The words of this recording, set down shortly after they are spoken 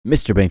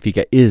Mr.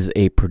 Benfica is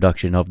a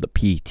production of the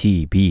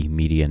PTB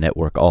Media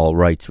Network. All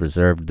rights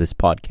reserved. This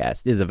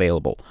podcast is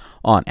available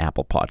on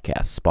Apple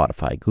Podcasts,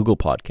 Spotify, Google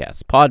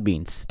Podcasts,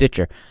 Podbean,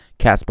 Stitcher,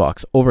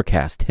 Castbox,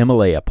 Overcast,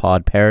 Himalaya,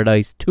 Pod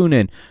Paradise,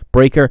 TuneIn,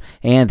 Breaker,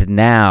 and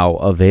now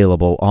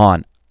available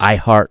on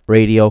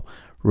iHeartRadio,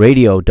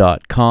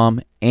 radio.com,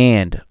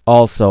 and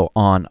also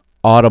on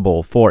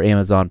Audible for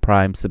Amazon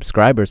Prime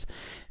subscribers.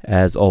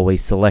 As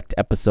always, select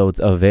episodes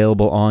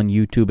available on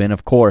YouTube and,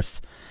 of course,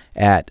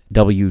 at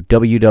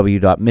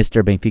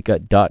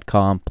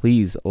www.mrbenfica.com.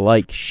 Please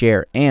like,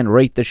 share, and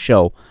rate the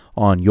show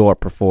on your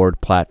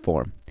preferred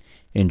platform.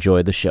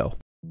 Enjoy the show.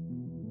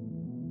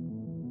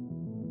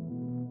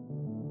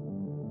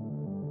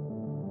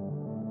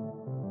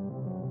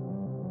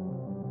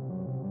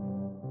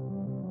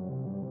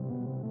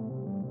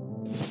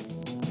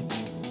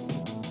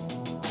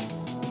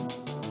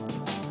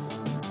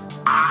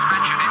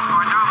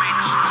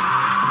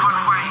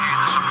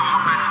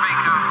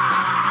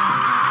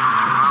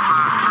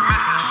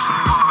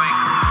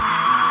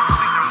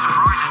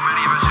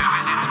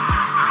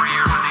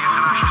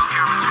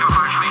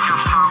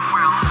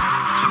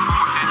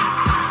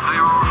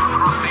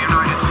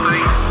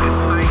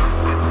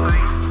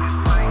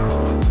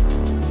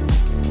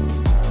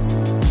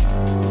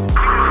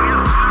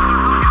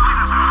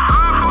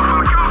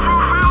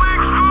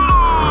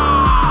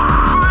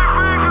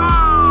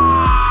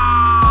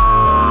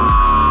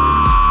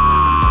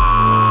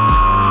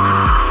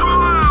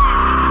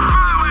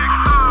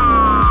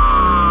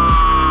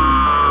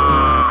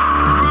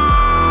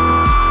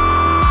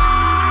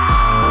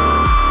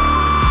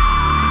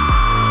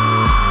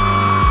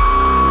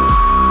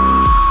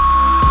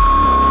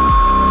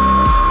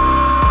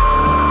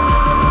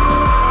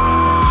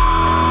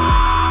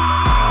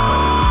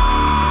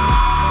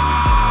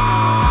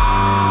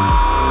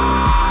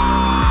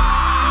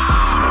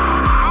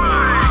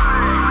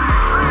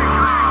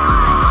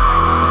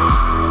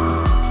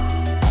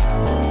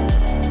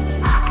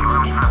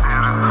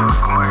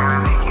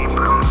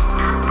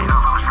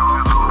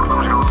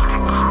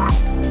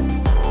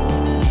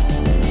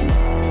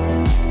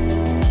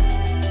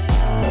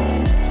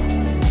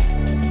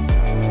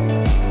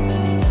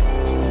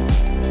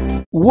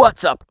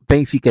 What's up,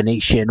 Benfica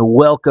Nation?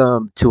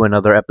 Welcome to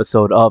another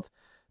episode of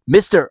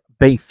Mr.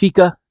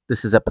 Benfica.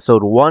 This is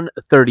episode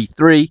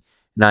 133,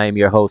 and I am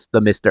your host,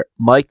 the Mr.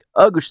 Mike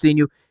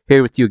Agostinho,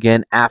 here with you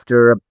again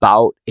after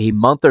about a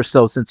month or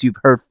so since you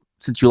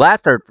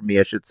last heard from me,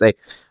 I should say.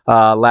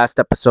 Last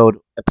episode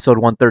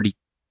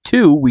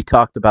 132, we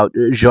talked about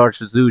Jorge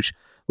Jesus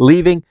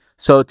leaving.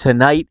 So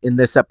tonight in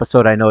this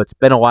episode, I know it's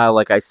been a while,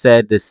 like I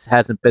said, this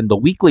hasn't been the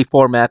weekly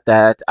format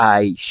that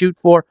I shoot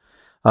for.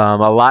 A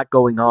lot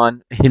going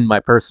on in my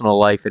personal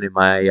life and in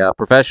my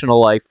professional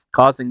life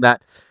causing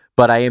that.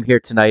 But I am here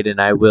tonight,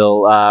 and I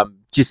will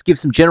just give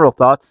some general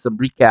thoughts, some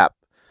recap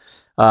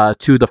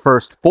to the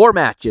first four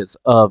matches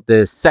of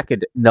the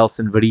second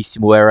Nelson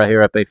Verissimo era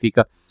here at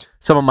Benfica.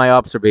 Some of my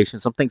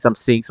observations, some things I'm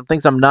seeing, some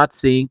things I'm not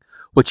seeing.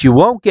 What you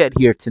won't get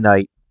here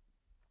tonight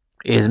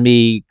is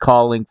me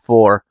calling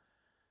for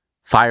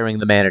firing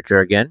the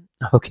manager again.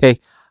 Okay,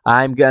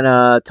 I'm going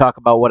to talk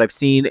about what I've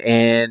seen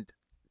and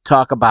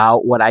talk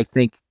about what I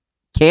think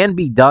can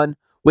be done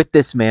with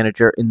this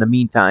manager in the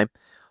meantime.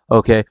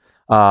 Okay.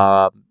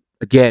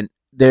 Again,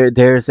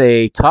 there's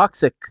a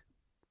toxic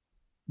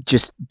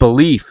just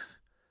belief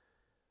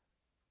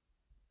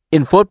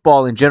in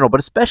football in general, but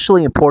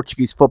especially in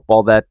Portuguese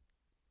football, that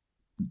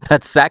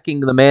sacking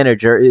the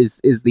manager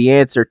is the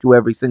answer to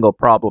every single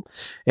problem.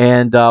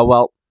 And,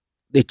 well,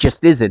 it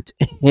just isn't.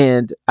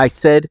 And I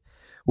said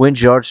when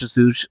Jorge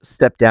Jesus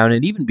stepped down,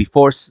 and even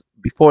before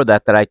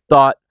that I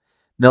thought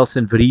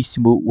Nelson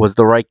Verissimo was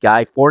the right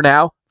guy for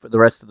now, for the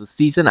rest of the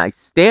season. I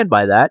stand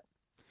by that.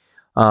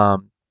 I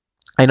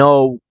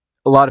know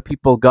a lot of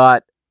people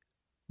got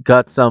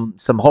some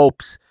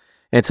hopes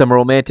and some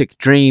romantic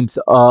dreams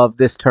of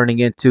this turning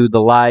into the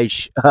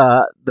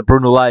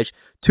Bruno Lage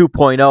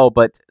 2.0,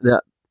 but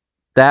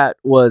that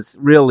was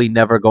really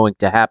never going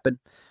to happen.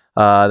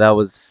 That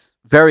was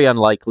very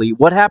unlikely.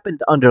 What happened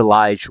under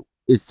Lage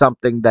is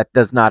something that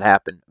does not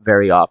happen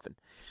very often.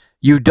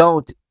 You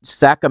don't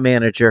sack a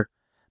manager,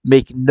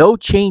 make no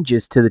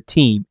changes to the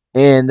team,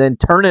 and then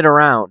turn it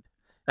around.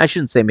 I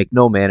shouldn't say make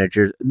no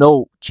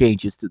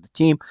changes to the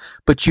team,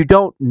 but you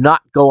don't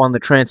not go on the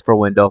transfer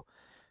window,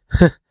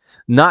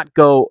 not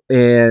go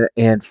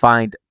and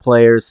find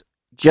players,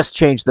 just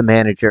change the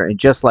manager, and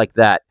just like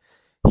that,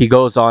 he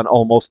goes on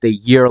almost a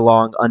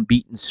year-long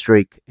unbeaten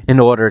streak in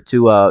order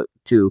to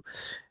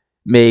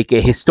make a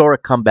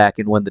historic comeback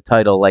and win the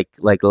title like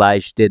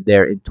Lage did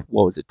there in,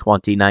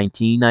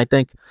 2019, I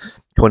think?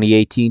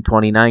 2018,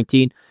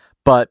 2019.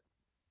 But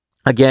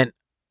again,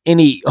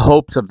 any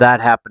hopes of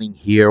that happening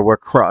here were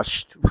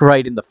crushed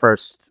right in the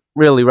first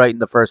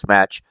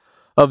match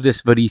of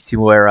this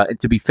Verissimo era. And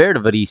to be fair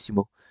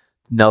to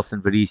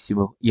Nelson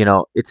Verissimo,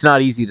 it's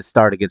not easy to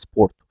start against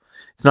Porto.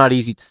 It's not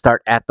easy to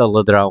start at the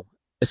Ladrão,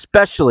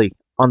 especially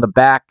on the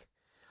back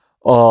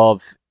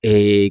of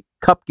a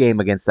cup game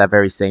against that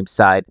very same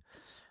side.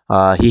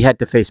 He had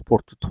to face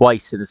Porto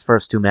twice in his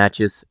first two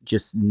matches.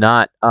 Just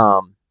not.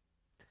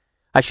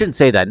 I shouldn't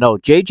say that. No,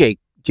 JJ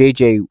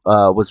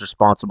was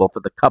responsible for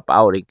the cup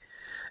outing,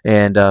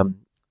 and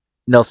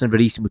Nelson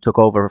Verissimo took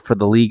over for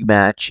the league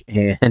match.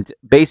 And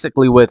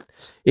basically,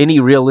 with any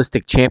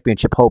realistic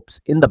championship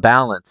hopes in the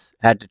balance,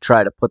 had to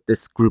try to put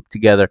this group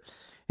together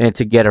and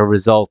to get a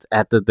result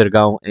at the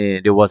Dragão,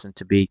 and it wasn't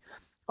to be.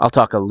 I'll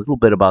talk a little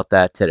bit about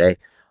that today.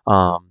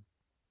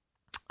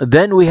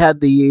 Then we had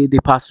the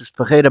Passos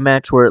Ferreira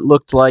match where it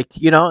looked like,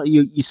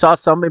 you saw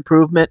some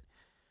improvement,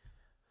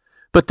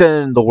 but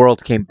then the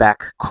world came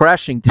back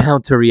crashing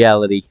down to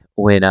reality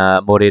when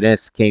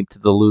Moreirense came to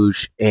the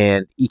Luge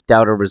and eked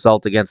out a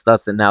result against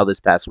us, and now this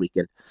past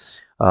weekend.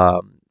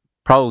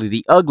 Probably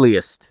the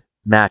ugliest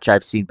match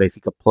I've seen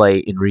Benfica play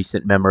in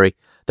recent memory.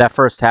 That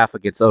first half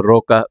against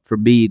Aroca, for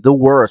me, the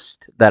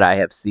worst that I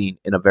have seen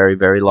in a very,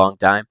 very long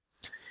time.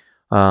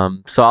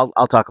 So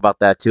I'll talk about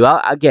that too.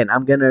 I'm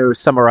going to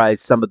summarize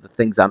some of the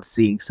things I'm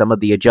seeing, some of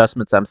the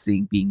adjustments I'm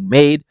seeing being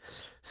made,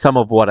 some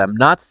of what I'm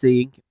not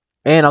seeing,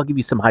 and I'll give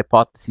you some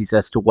hypotheses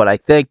as to what I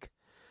think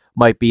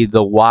might be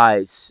the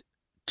whys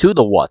to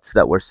the whats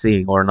that we're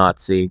seeing or not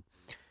seeing.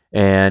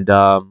 And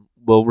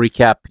we'll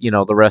recap,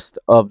 the rest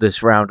of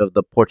this round of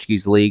the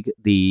Portuguese league,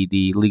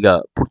 the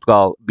Liga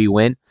Portugal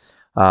B-Win.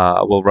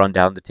 We'll run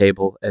down the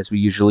table as we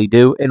usually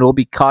do, and we'll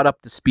be caught up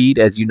to speed.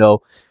 As you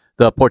know,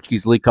 the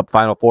Portuguese League Cup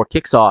Final Four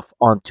kicks off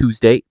on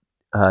Tuesday.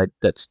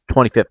 That's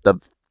 25th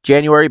of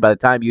January. By the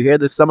time you hear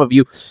this, some of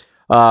you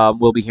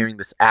will be hearing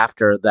this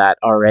after that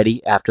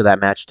already, after that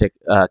match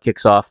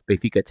kicks off.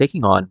 Benfica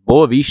taking on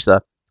Boa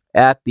Vista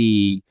at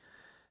the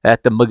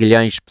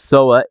Magalhães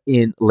Pessoa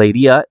in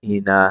Leiria,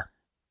 in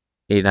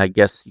I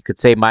guess you could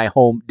say my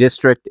home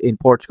district in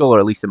Portugal, or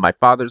at least in my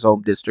father's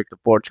home district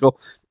of Portugal,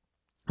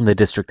 in the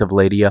district of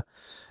Leiria.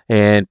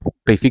 And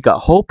Benfica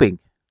hoping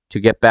to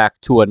get back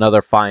to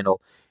another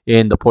final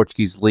in the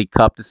Portuguese League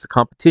Cup. This is a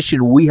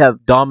competition we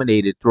have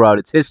dominated throughout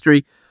its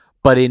history,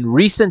 but in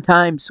recent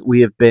times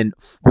we have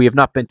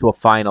not been to a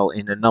final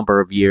in a number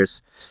of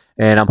years,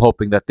 and I'm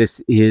hoping that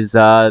this is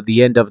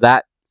the end of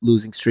that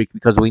losing streak,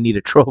 because we need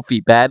a trophy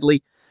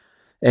badly.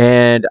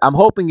 And I'm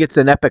hoping it's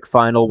an epic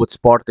final with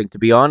Sporting, to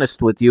be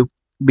honest with you,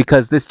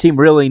 because this team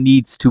really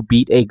needs to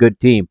beat a good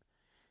team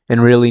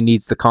and really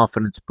needs the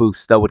confidence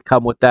boost that would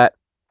come with that.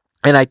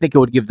 And I think it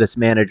would give this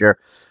manager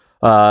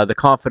the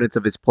confidence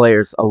of his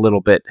players a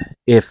little bit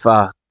if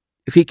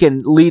he can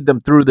lead them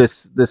through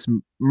this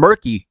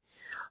murky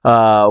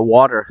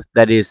water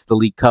that is the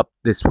League Cup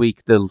this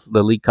week, the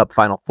League Cup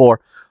Final Four.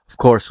 Of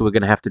course, we're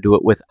going to have to do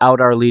it without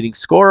our leading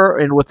scorer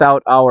and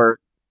without our,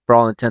 for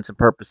all intents and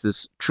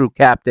purposes, true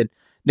captain,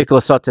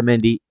 Nicolas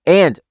Otamendi,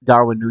 and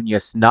Darwin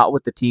Núñez, not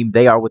with the team.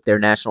 They are with their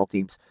national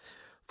teams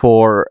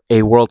for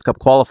a World Cup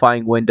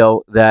qualifying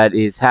window that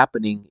is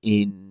happening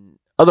in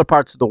other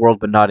parts of the world,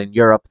 but not in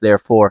Europe.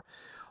 Therefore,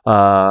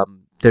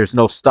 there's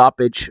no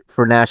stoppage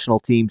for national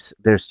teams.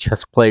 There's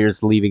just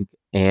players leaving.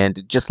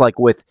 And just like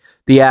with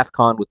the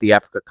AFCON, with the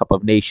Africa Cup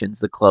of Nations,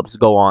 the clubs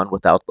go on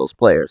without those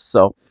players.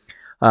 So,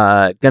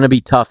 going to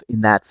be tough in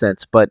that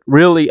sense, but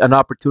really an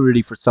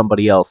opportunity for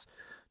somebody else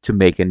to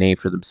make a name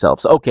for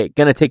themselves. Okay,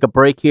 going to take a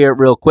break here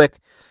real quick.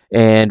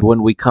 And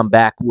when we come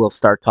back, we'll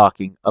start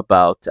talking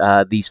about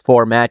these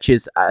four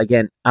matches.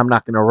 Again, I'm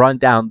not going to run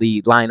down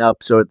the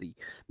lineups or the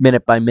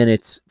minute by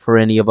minutes for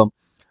any of them.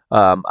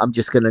 I'm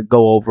just going to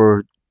go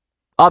over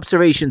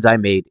observations I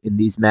made in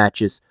these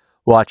matches,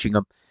 watching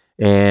them.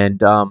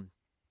 And, on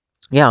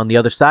the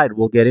other side,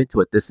 we'll get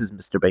into it. This is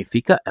Mr.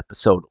 Benfica,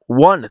 episode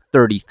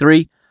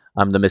 133.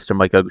 I'm the Mr.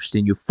 Mike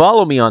Agostinho.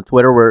 Follow me on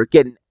Twitter. We're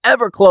getting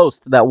ever close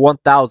to that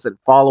 1,000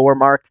 follower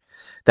mark.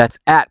 That's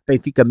at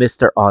Benfica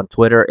Mister on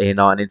Twitter and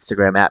on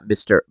Instagram at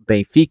Mr.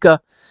 Benfica.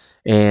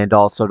 And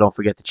also don't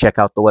forget to check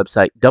out the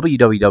website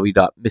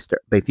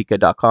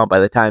www.mrbenfica.com. By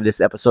the time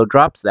this episode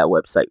drops, that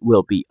website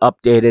will be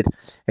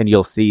updated and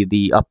you'll see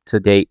the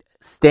up-to-date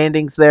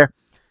standings there.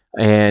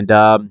 And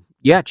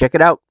check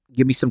it out.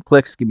 Give me some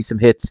clicks, give me some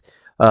hits.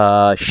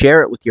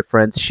 Share it with your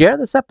friends. Share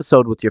this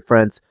episode with your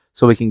friends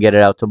so we can get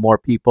it out to more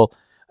people.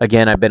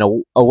 Again, I've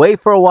been away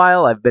for a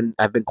while. I've been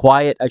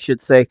quiet, I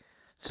should say.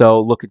 So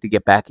looking to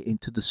get back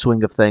into the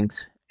swing of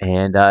things.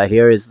 And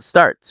here is the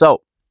start.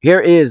 So here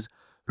is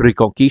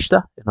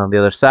Reconquista. And on the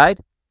other side,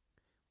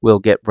 we'll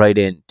get right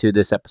into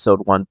this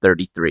episode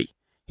 133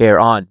 here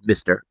on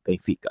Mr.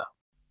 Benfica.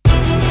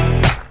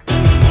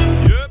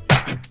 Yep.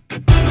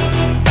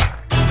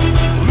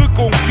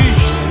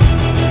 Reconquista.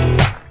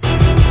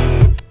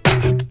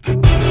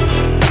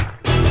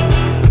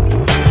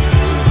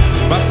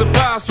 Passo a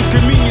passo, o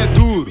caminho é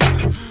duro.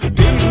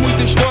 Temos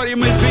muita história,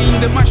 mas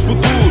ainda mais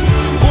futuro.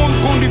 Conto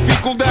com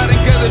dificuldade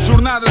em cada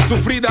jornada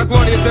sofrida. A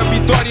glória da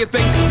vitória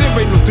tem que ser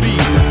bem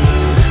nutrida.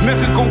 Na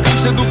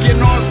reconquista do que é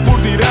nosso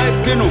por direito.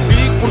 Que não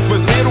fico por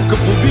fazer o que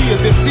podia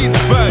ter sido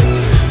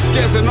feito. Se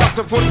queres a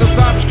nossa força,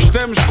 sabes que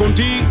estamos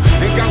contigo.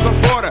 Em casa ou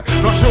fora,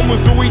 nós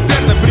somos o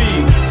eterno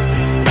abrigo.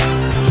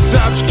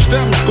 Sabes que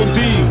estamos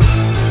contigo.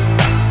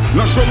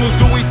 Nós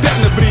somos o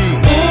eterno abrigo.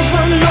 Ouve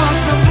a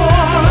nossa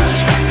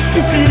voz,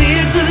 o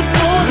querer de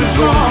todos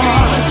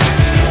nós.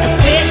 A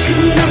fé que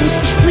não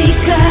se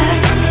explica.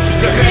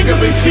 Carrega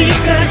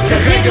Benfica,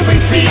 carrega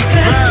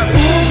Benfica.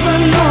 Ouve a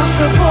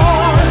nossa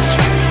voz,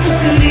 o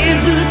querer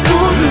de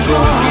todos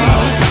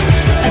nós.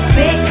 A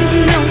fé que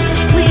não se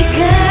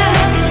explica.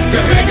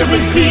 Carrega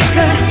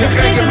Benfica,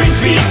 carrega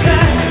Benfica.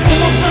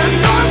 Ouve a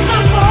nossa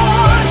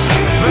voz,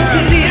 o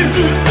querer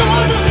de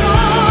todos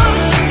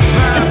nós.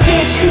 A fé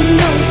que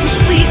não se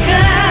explica.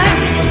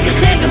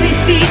 Carrega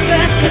Benfica,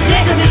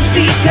 carrega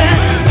Benfica.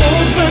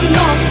 Ouve a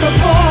nossa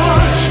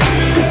voz,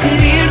 o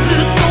querer de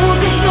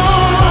todos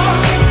nós.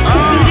 O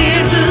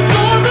querer de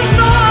todos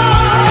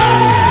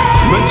nós.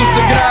 Manto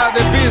sagrado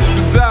é peso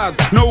pesado,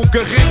 não o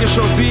carregas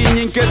sozinho,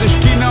 em cada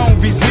esquina há um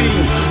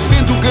vizinho.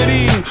 Sente o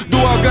carinho do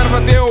Algarve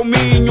até ao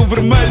Minho, o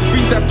vermelho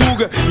pinta a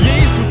tuga e é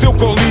isso o teu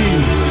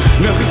colinho.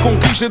 Na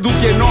reconquista do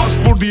que é nosso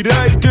por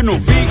direito, que eu não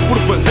fico por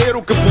fazer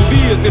o que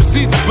podia ter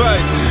sido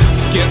feito.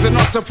 Se queres a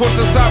nossa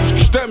força sabes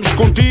que estamos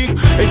contigo,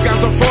 em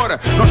casa ou fora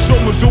nós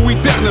somos o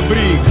eterno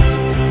abrigo.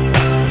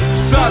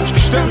 Sabes que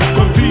estamos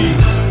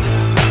contigo,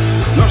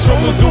 nós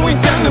somos o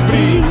eterno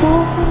abrigo.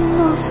 Ouve a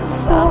nossa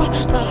voz,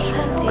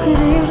 o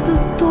querer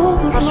de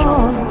todos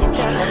nós.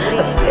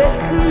 A fé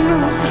que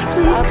não se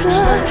explica.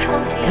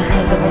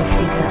 Carrega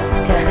Benfica,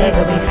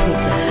 carrega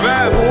Benfica.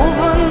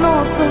 Ouve a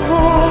nossa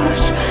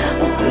voz,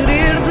 o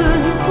querer de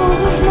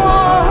todos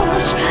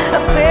nós. A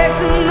fé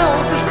que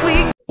não se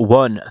explica.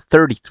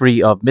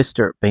 133 of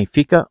Mr.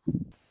 Benfica.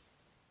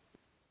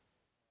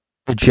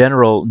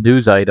 General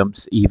news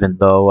items, even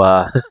though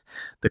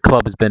the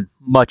club has been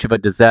much of a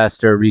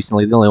disaster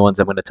recently. The only ones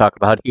I'm going to talk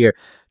about here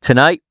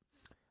tonight.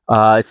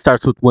 It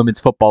starts with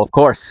women's football, of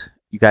course.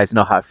 You guys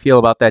know how I feel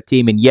about that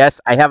team. And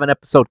yes, I have an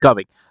episode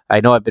coming.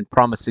 I know I've been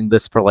promising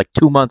this for like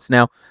 2 months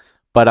now,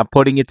 but I'm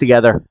putting it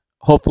together.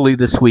 Hopefully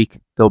this week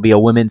there'll be a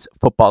women's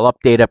football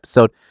update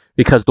episode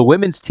because the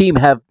women's team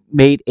have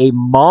made a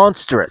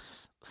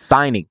monstrous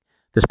signing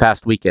this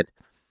past weekend.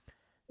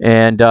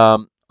 And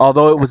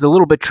although it was a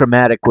little bit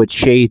traumatic with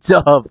shades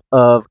of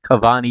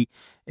Cavani,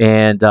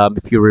 and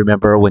if you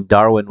remember when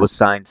Darwin was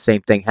signed,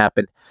 same thing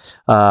happened.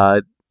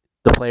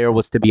 The player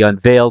was to be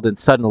unveiled, and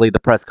suddenly the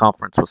press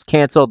conference was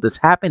canceled. This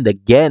happened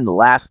again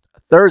last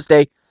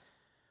Thursday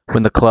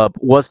when the club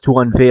was to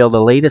unveil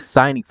the latest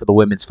signing for the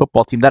women's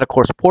football team. That, of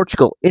course,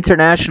 Portugal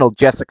international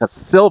Jessica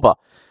Silva.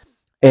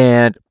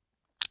 And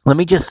let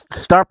me just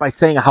start by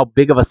saying how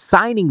big of a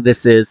signing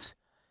this is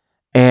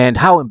and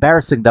how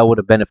embarrassing that would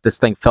have been if this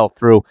thing fell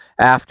through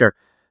after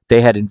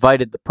they had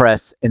invited the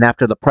press and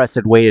after the press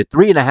had waited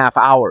 3.5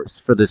 hours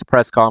for this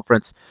press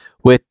conference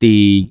with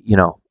the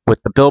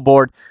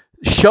billboard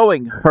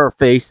showing her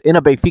face in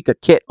a Benfica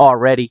kit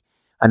already,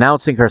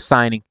 announcing her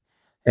signing,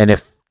 and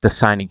if the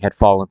signing had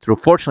fallen through.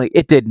 Fortunately,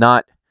 it did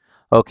not.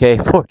 Okay,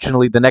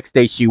 fortunately, the next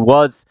day she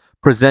was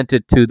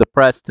presented to the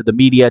press, to the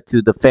media,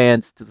 to the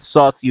fans, to the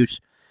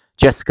sócios.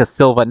 Jessica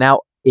Silva,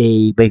 now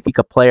a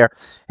Benfica player.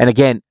 And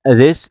again,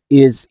 this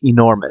is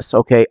enormous.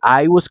 Okay,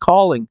 I was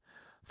calling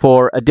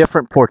for a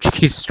different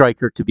Portuguese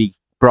striker to be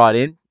brought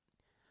in,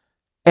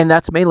 and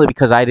that's mainly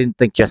because I didn't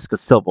think Jessica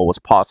Silva was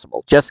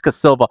possible. Jessica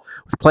Silva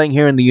was playing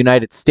here in the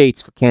United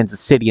States for Kansas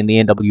City in the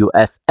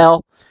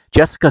NWSL.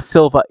 Jessica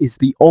Silva is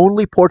the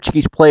only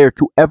Portuguese player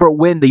to ever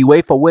win the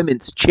UEFA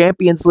Women's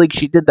Champions League.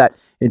 She did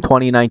that in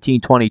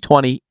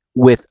 2019-2020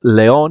 with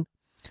León.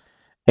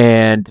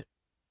 And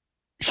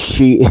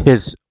she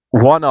is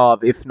one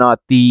of, if not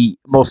the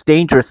most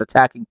dangerous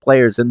attacking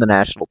players in the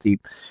national team.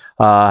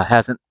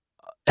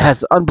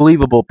 Has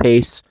unbelievable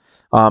pace,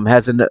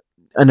 has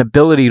an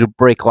ability to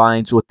break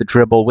lines with the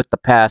dribble, with the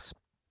pass.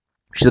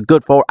 She's a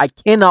good forward. I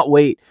cannot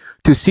wait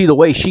to see the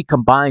way she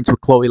combines with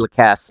Chloe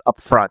Lacasse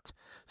up front.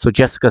 So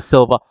Jessica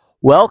Silva,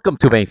 welcome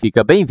to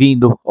Benfica.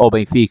 Bem-vindo ao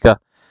Benfica.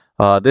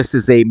 This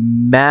is a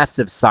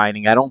massive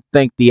signing. I don't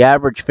think the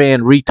average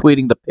fan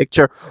retweeting the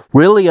picture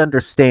really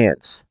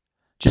understands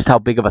just how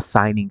big of a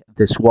signing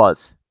this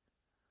was.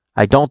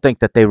 I don't think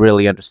that they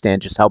really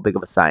understand just how big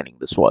of a signing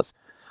this was.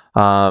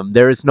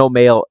 There is no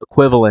male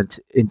equivalent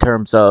in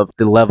terms of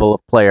the level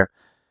of player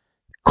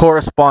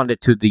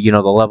corresponded to the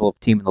level of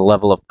team and the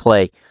level of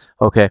play.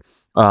 Okay,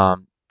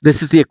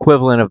 this is the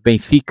equivalent of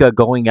Benfica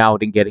going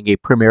out and getting a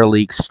Premier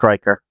League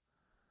striker,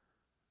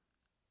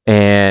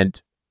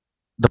 and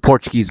the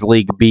Portuguese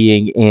league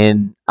being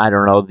in, I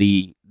don't know,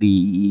 the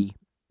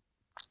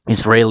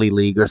Israeli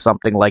league or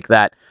something like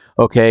that.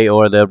 Okay,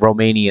 or the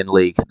Romanian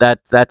league.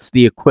 That's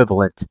the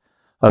equivalent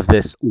of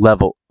this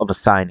level of a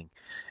signing,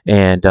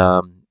 and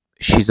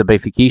she's a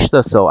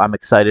Benfiquista, so I'm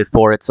excited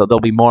for it. So there'll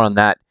be more on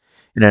that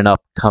in an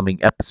upcoming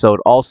episode.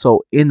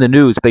 Also in the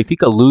news,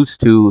 Benfica lose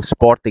to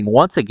Sporting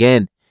once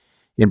again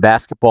in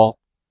basketball.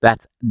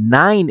 That's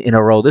 9 in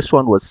a row. This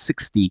one was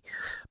 60. I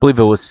believe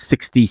it was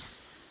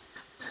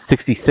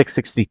 66,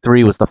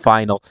 63 was the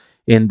final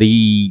in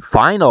the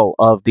final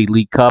of the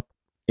League Cup.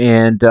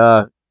 And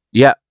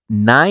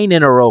 9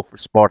 in a row for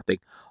Sporting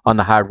on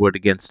the hardwood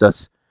against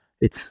us.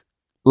 It's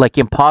like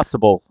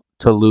impossible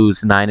to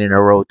lose 9 in a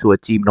row to a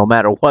team, no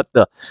matter what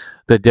the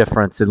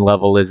difference in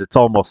level is. It's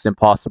almost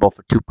impossible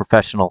for two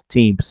professional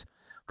teams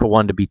for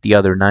one to beat the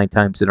other 9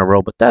 times in a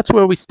row. But that's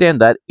where we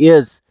stand. That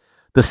is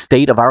the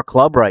state of our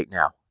club right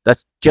now.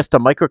 That's just a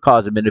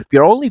microcosm. And if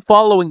you're only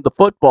following the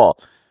football,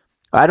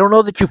 I don't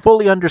know that you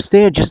fully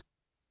understand just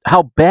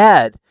how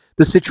bad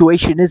the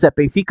situation is at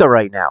Benfica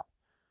right now.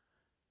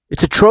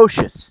 It's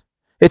atrocious.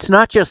 It's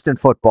not just in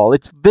football.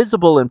 It's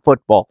visible in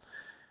football.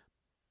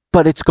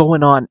 But it's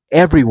going on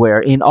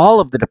everywhere in all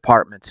of the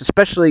departments,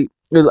 especially,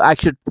 I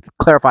should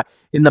clarify,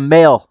 in the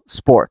male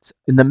sports,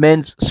 in the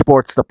men's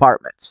sports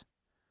departments.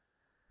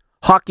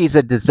 Hockey's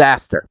a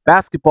disaster.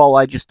 Basketball,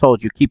 I just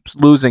told you, keeps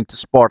losing to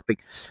Sporting,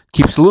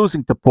 keeps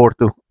losing to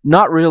Porto.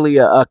 Not really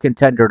a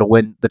contender to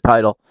win the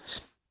title.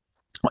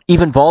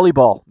 Even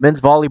volleyball, men's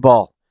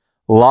volleyball,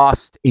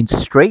 lost in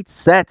straight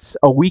sets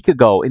a week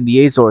ago in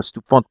the Azores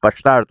to Fonte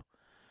Bastardo.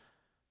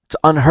 It's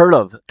unheard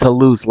of to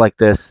lose like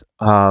this.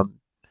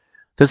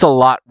 There's a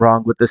lot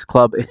wrong with this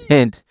club,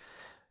 and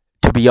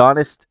to be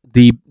honest,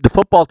 the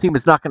football team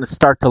is not going to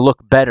start to look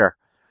better,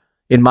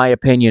 in my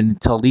opinion,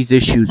 until these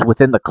issues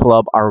within the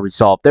club are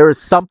resolved. There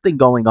is something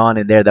going on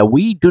in there that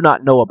we do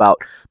not know about,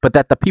 but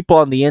that the people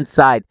on the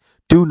inside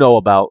do know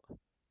about.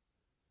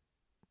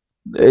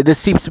 This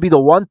seems to be the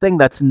one thing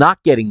that's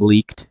not getting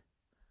leaked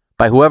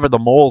by whoever the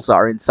moles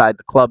are inside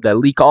the club that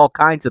leak all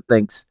kinds of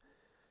things.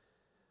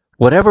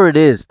 Whatever it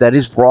is that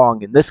is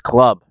wrong in this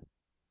club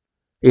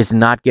is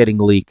not getting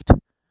leaked.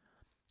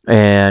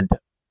 And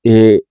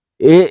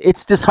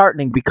it's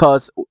disheartening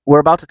because we're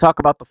about to talk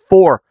about the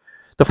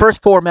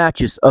first 4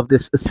 matches of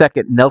this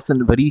second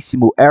Nelson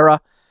Verissimo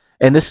era.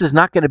 And this is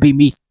not going to be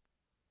me,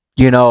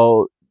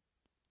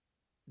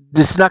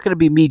 this is not going to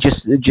be me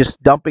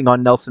just dumping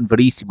on Nelson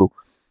Verissimo.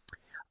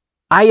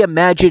 I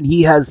imagine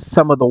he has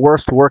some of the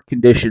worst work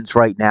conditions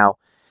right now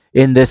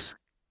in this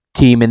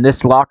team, in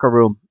this locker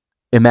room,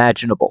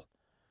 imaginable.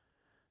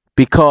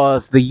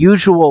 Because the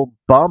usual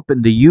bump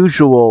and the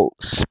usual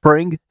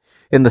spring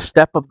in the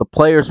step of the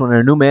players when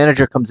a new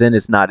manager comes in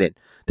is not in.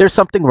 There's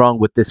something wrong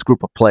with this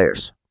group of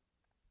players.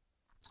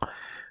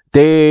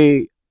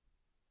 They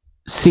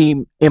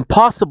seem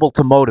impossible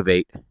to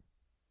motivate.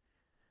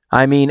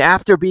 I mean,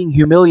 after being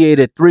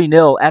humiliated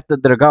 3-0 at the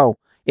Dragão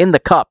in the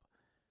Cup,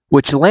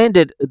 which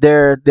landed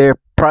their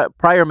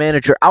prior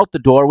manager out the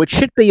door, which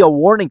should be a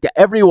warning to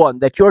everyone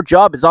that your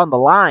job is on the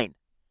line.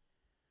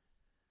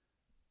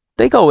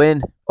 They go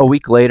in a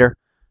week later,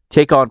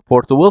 take on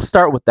Porto. We'll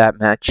start with that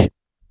match.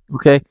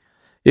 Okay?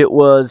 It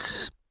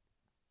was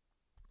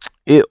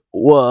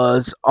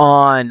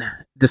on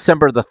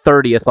December the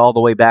 30th, all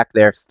the way back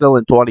there, still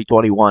in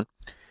 2021.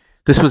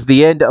 This was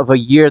the end of a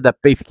year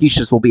that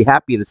Benfiquistas will be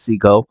happy to see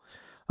go.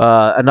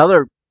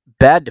 Another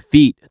bad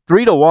defeat,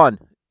 3-1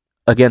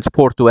 against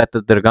Porto at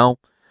the Dragão.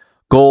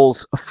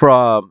 Goals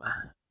from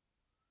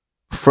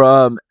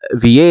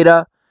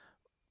Vieira.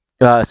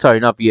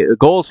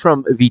 Goals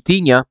from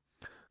Vitinha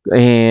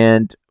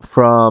and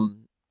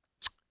from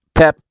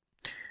Pep,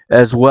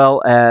 as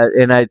well as,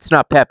 and it's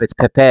not Pep, it's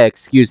Pepe,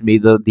 excuse me.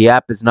 The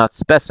app is not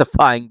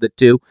specifying the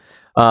two.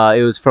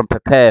 It was from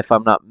Pepe, if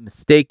I'm not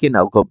mistaken.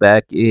 I'll go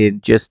back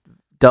and just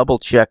double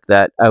check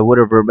that. I would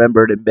have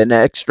remembered and been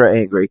extra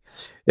angry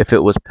if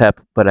it was Pep,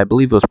 but I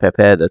believe it was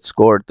Pepe that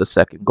scored the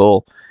second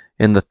goal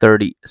in the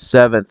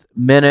 37th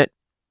minute.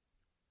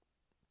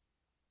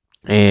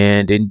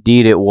 And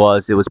indeed it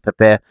was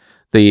Pepe,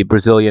 the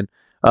Brazilian.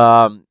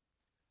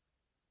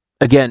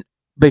 Again,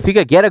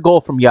 Benfica get a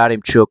goal from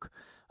Yaremchuk.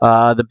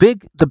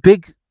 The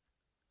big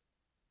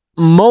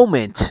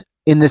moment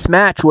in this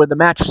match where the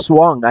match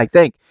swung, I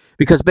think,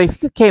 because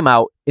Benfica came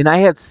out, and I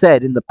had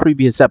said in the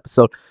previous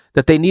episode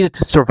that they needed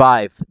to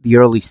survive the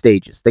early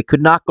stages. They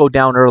could not go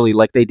down early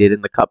like they did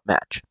in the Cup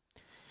match.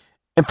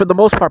 And for the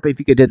most part,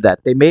 Benfica did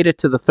that. They made it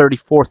to the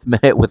 34th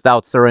minute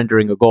without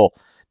surrendering a goal.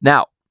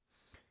 Now,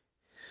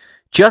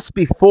 just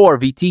before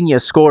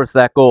Vitinha scores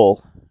that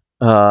goal,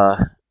 I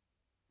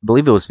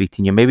believe it was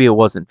Vitinha. Maybe it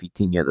wasn't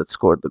Vitinha that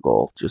scored the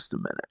goal. Just a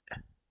minute.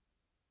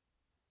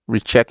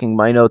 Rechecking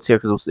my notes here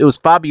because it was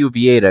Fabio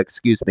Vieira,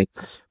 excuse me.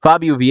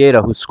 Fabio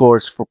Vieira who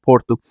scores for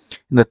Porto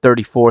in the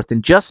 34th.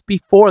 And just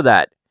before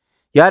that,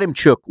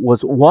 Yaremchuk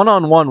was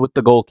one-on-one with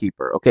the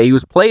goalkeeper. Okay, he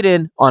was played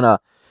in on a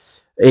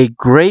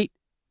great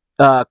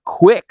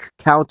quick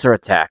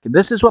counterattack. And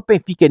this is what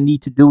Benfica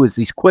need to do, is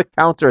these quick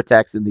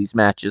counterattacks in these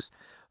matches.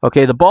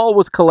 Okay, the ball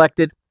was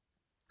collected.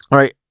 All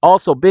right,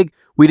 also big,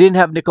 we didn't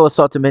have Nicolas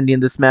Otamendi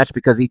in this match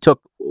because he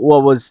took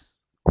what was,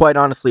 quite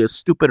honestly, a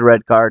stupid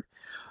red card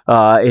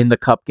in the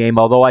Cup game,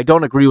 although I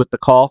don't agree with the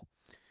call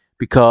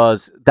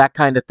because that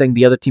kind of thing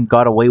the other team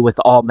got away with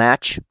all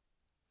match.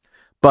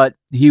 But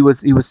he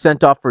was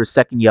sent off for his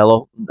second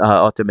yellow,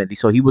 Otamendi,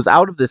 so he was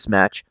out of this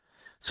match.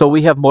 So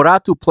we have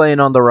Morato playing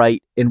on the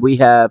right, and we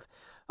have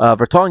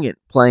Vertonghen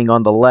playing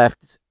on the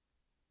left.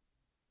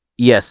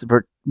 Yes,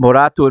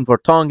 Morato and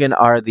Vertonghen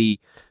are the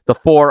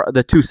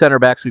two center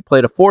backs. We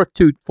played a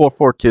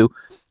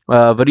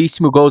 4-2-4-4-2.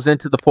 Verissimo goes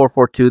into the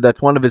 4-4-2.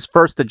 That's one of his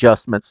first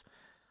adjustments.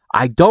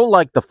 I don't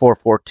like the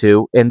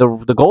 4-4-2, and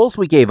the goals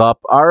we gave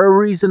up are a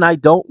reason I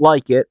don't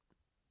like it.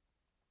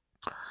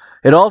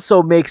 It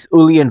also makes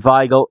Julian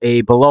Weigl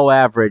a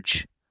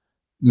below-average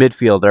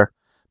midfielder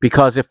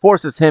because it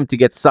forces him to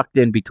get sucked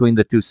in between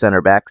the two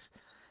center backs.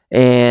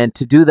 And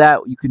to do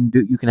that,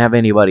 you can have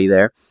anybody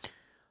there.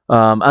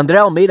 Andre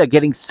Almeida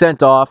getting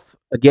sent off,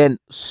 again,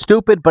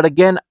 stupid, but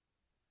again,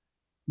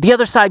 the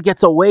other side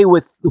gets away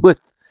with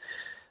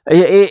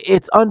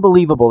it's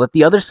unbelievable that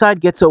the other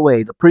side gets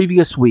away the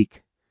previous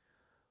week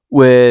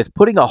with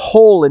putting a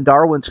hole in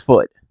Darwin's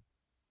foot.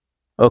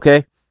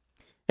 Okay?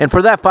 And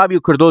for that, Fabio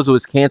Cardoso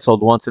is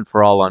canceled once and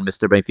for all on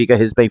Mr. Benfica.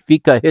 His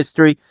Benfica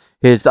history,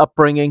 his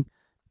upbringing,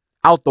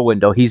 out the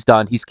window. He's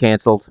done. He's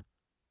canceled.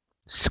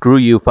 Screw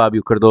you,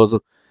 Fabio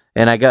Cardoso.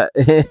 And I got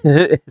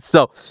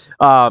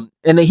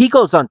and he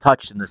goes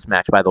untouched in this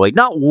match, by the way.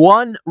 Not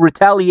one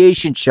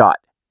retaliation shot.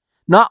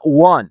 Not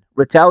one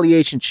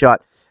retaliation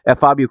shot at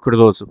Fabio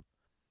Cardoso.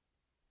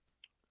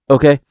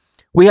 Okay?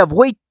 We have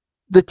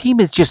the team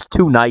is just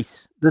too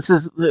nice. It's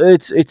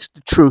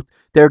the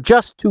truth. They're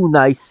just too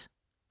nice.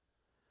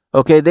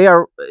 Okay, they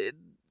are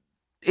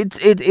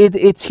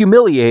it's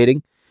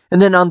humiliating.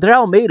 And then Andre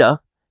Almeida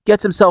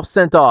gets himself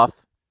sent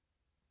off.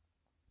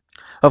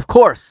 Of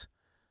course,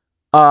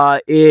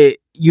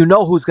 you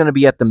know who's going to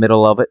be at the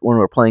middle of it when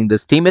we're playing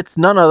this team. It's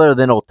none other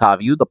than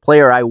Otavio, the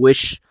player I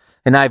wish,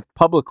 and I've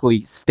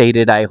publicly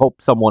stated I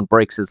hope someone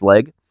breaks his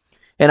leg.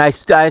 And I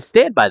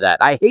stand by that.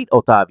 I hate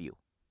Otavio.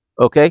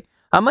 Okay?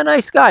 I'm a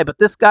nice guy, but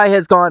this guy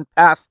has gone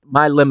past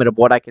my limit of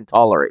what I can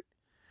tolerate.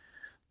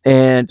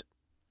 And,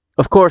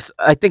 of course,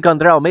 I think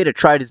Andre Almeida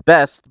tried his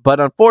best, but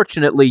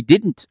unfortunately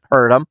didn't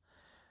hurt him.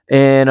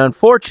 And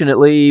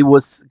unfortunately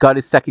got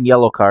his second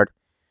yellow card.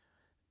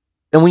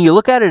 And when you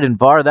look at it in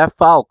VAR, that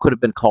foul could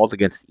have been called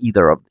against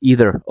either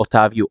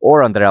Otavio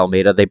or Andre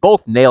Almeida. They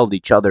both nailed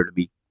each other, to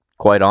be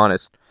quite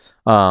honest.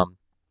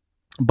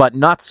 But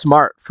not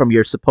smart from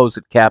your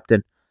supposed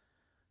captain.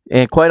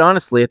 And quite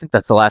honestly, I think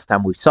that's the last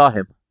time we saw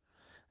him.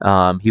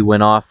 He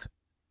went off.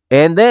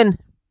 And then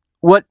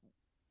what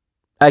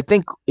I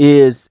think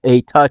is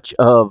a touch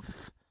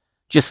of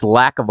just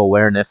lack of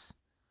awareness.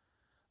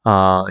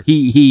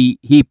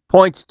 He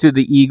points to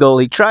the eagle.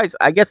 He's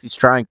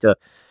trying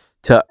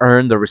to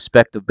earn the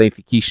respect of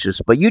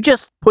Benfiquistas, but you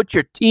just put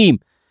your team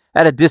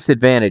at a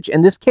disadvantage.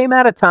 And this came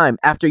at a time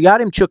after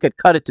Yaremchuk had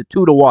cut it to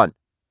 2-1.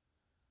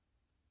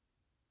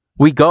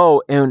 We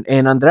go,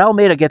 and Andre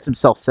Almeida gets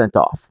himself sent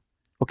off.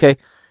 Okay?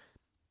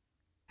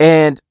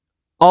 And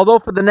although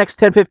for the next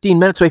 10-15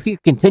 minutes,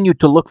 Benfica continued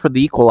to look for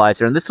the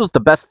equalizer, and this was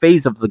the best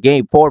phase of the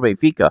game for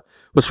Benfica,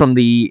 was from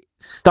the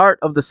start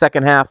of the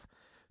second half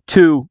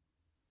to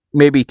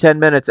maybe 10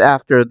 minutes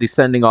after the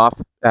sending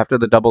off, after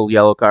the double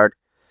yellow card.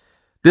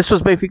 This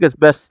was Benfica's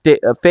best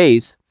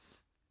phase,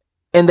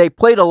 and they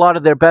played a lot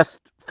of their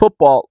best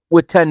football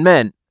with 10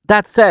 men.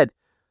 That said,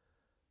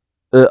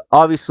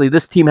 obviously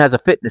this team has a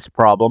fitness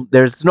problem.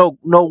 There's no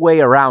way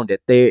around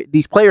it.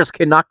 These players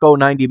cannot go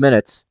 90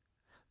 minutes,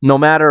 no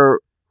matter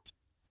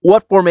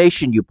what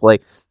formation you play,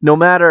 no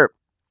matter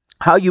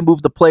how you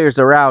move the players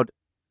around.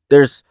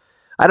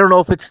 I don't know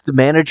if it's the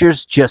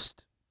managers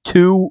just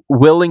too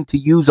willing to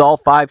use all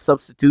 5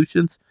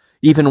 substitutions,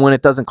 even when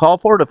it doesn't call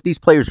for it, if these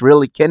players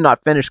really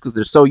cannot finish because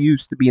they're so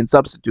used to being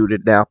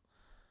substituted now.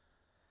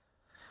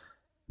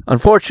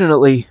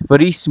 Unfortunately,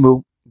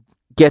 Verissimo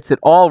gets it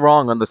all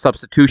wrong on the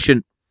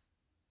substitution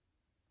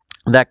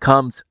that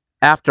comes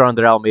after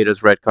Andre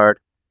Almeida's red card.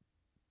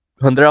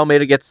 Andre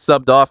Almeida gets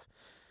subbed off,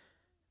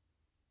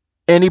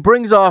 and he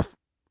brings off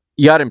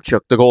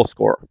Yaremchuk, the goal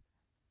scorer.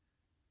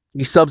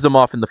 He subs him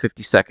off in the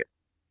 52nd.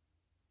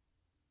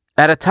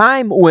 At a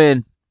time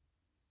when,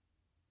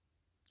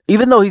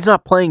 even though he's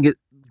not playing it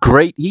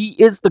great, he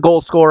is the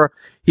goal scorer.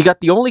 He got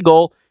the only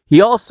goal.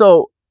 He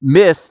also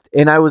missed,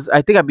 and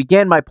I think I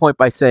began my point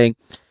by saying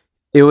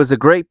it was a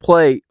great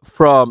play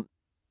from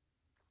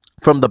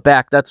the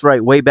back. That's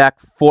right, way back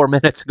 4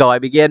 minutes ago. I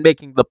began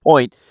making the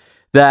point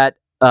that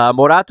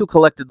Morato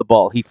collected the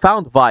ball. He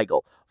found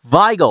Weigl.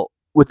 Weigl,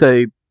 with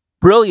a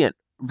brilliant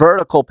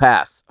vertical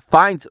pass,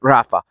 finds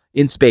Rafa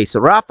in space. So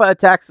Rafa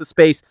attacks the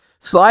space,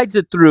 slides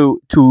it through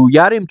to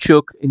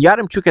Yaremchuk, and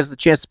Yaremchuk has the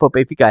chance to put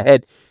Benfica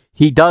ahead.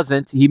 He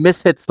doesn't. He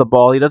mishits the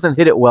ball. He doesn't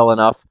hit it well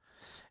enough.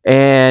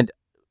 And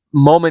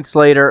moments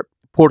later,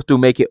 Porto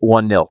make it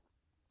 1-0.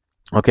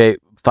 Okay,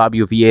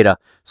 Fabio Vieira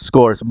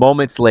scores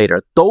moments later.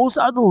 Those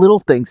are the little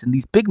things in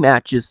these big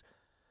matches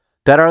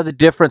that are the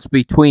difference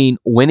between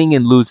winning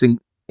and losing.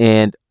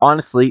 And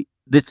honestly,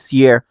 this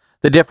year,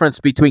 the difference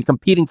between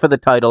competing for the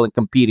title and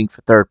competing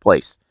for third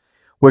place.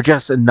 We're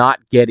just not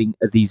getting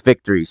these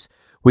victories.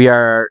 We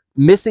are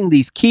missing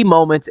these key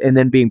moments and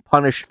then being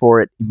punished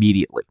for it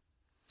immediately.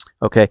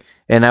 Okay,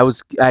 and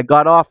I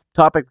got off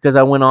topic because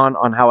I went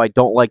on how I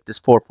don't like this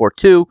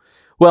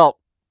 4-4-2. Well,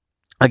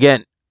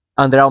 again,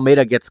 Andre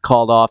Almeida gets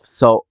called off.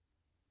 So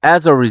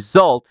as a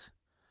result,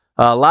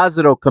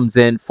 Lázaro comes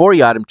in for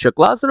Yaremchuk.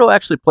 Lázaro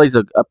actually plays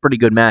a pretty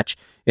good match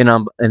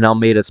in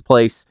Almeida's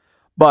place.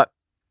 But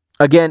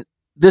again,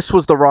 this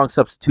was the wrong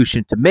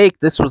substitution to make.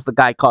 This was the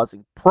guy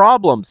causing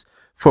problems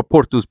for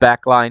Porto's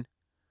backline.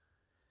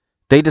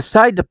 They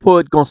decide to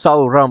put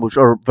Gonçalo Ramos,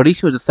 or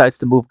Verissimo decides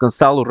to move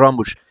Gonçalo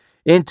Ramos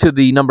into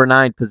the number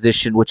 9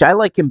 position, which I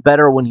like him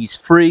better when he's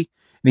free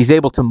and he's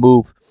able to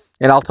move.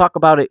 And I'll talk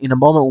about it in a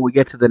moment when we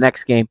get to the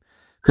next game,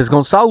 because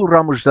Gonçalo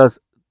Ramos does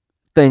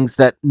things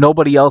that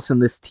nobody else in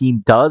this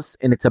team does,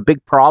 and it's a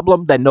big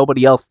problem that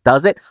nobody else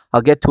does it.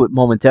 I'll get to it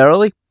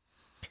momentarily.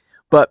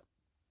 But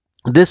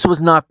this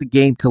was not the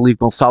game to leave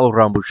Gonçalo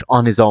Ramos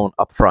on his own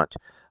up front.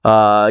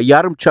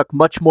 Yaremchuk,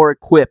 much more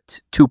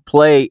equipped to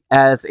play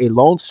as a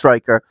lone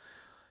striker.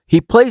 He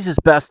plays his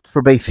best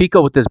for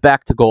Benfica with his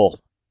back to goal,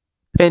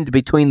 pinned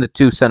between the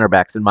two center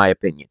backs, in my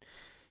opinion.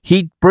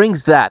 He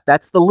brings that.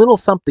 That's the little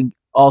something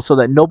also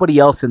that nobody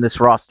else in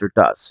this roster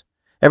does.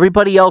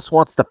 Everybody else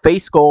wants to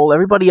face goal.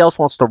 Everybody else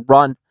wants to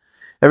run.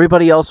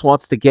 Everybody else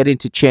wants to get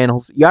into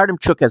channels.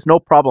 Yaremchuk has no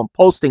problem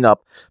posting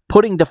up,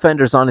 putting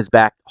defenders on his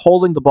back,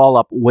 holding the ball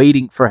up,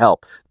 waiting for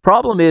help.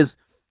 Problem is,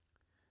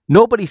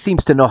 nobody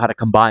seems to know how to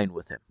combine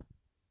with him.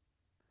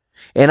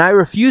 And I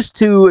refuse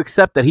to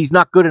accept that he's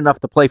not good enough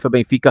to play for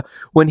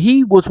Benfica when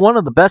he was one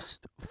of the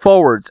best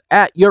forwards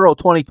at Euro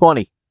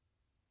 2020.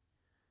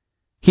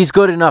 He's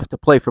good enough to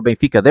play for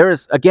Benfica. There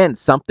is, again,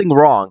 something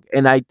wrong.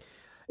 And I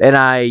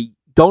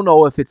don't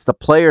know if it's the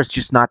players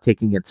just not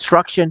taking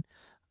instruction.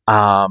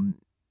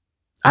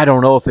 I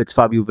don't know if it's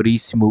Fabio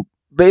Verissimo,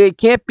 but it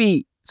can't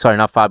be,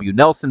 not Fabio,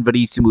 Nelson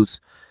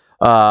Verissimo's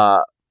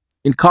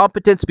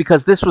incompetence,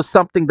 because this was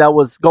something that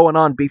was going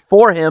on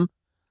before him.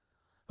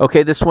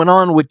 Okay, this went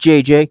on with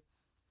JJ.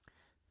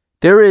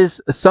 There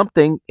is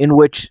something in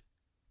which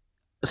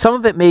some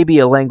of it may be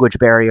a language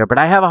barrier, but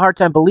I have a hard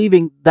time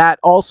believing that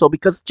also,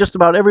 because just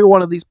about every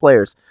one of these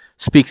players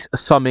speaks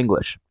some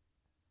English.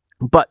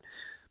 But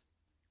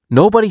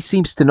nobody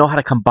seems to know how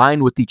to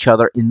combine with each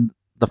other in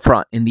the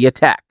front, in the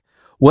attack.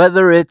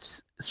 Whether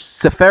it's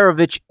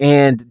Seferovic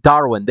and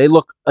Darwin, they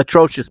look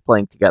atrocious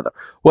playing together.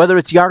 Whether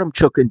it's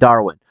Yaremchuk and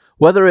Darwin.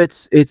 Whether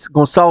it's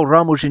Gonçalo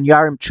Ramos and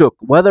Yaremchuk.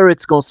 Whether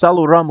it's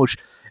Gonçalo Ramos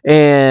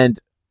and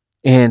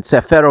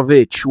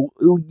Seferovic.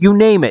 You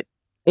name it.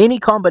 Any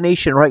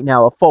combination right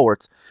now of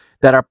forwards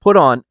that are put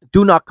on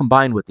do not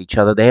combine with each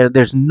other.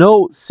 There's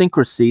no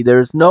syncrasy.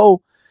 There's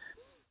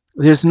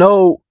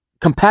no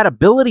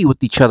compatibility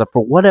with each other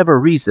for whatever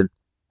reason.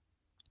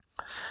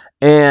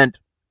 And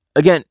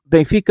again,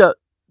 Benfica,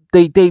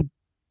 they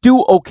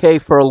do okay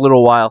for a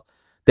little while.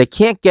 They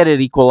can't get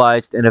it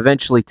equalized, and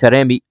eventually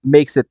Taremi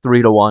makes it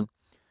 3-1.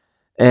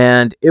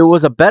 And it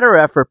was a better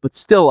effort, but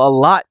still a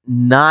lot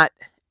not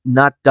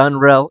done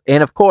well.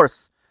 And of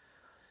course,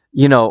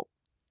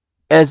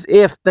 as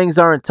if things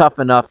aren't tough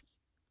enough,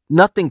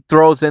 nothing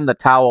throws in the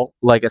towel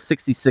like a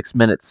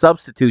 66-minute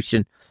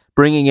substitution,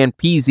 bringing in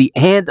Pizzi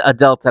and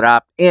Adel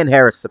Taarabt and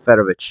Haris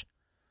Seferovic.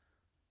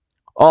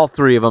 All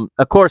three of them.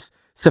 Of course,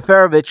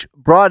 Seferovic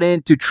brought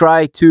in to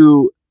try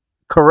to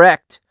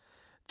correct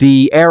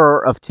the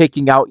error of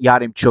taking out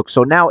Yaremchuk.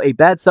 So now a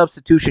bad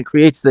substitution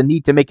creates the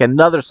need to make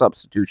another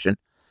substitution.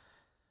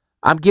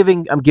 I'm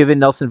giving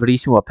Nelson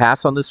Verissimo a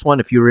pass on this one.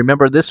 If you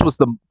remember, this was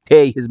the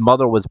day his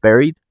mother was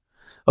buried,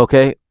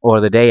 okay, or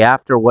the day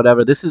after,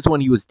 whatever. This is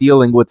when he was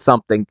dealing with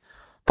something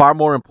far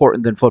more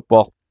important than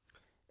football.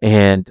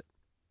 And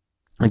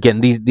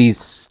again,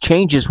 these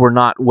changes were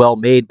not well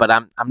made, but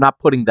I'm not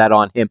putting that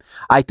on him.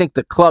 I think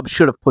the club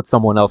should have put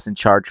someone else in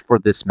charge for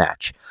this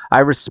match.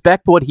 I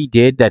respect what he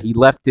did, that he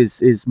left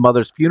his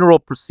mother's funeral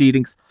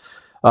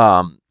proceedings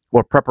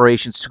or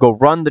preparations to go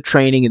run the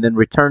training and then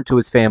return to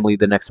his family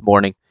the next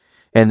morning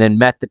and then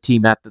met the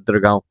team at the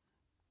Dragão.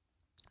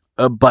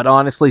 But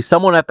honestly,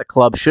 someone at the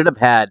club should have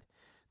had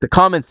the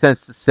common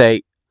sense to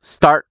say,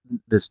 start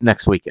this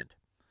next weekend.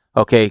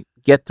 Okay?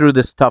 Get through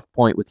this tough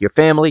point with your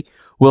family.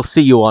 We'll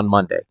see you on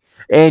Monday.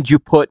 And you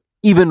put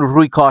even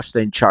Rui Costa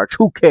in charge.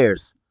 Who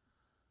cares?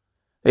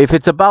 If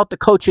it's about the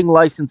coaching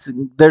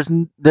licensing,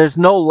 there's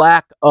no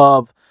lack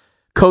of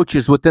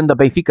coaches within the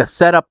Benfica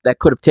setup that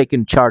could have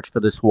taken charge for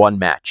this one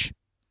match.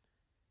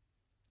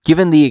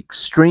 Given the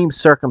extreme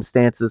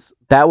circumstances,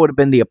 that would have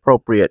been the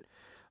appropriate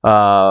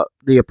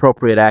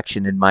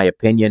action, in my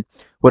opinion.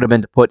 Would have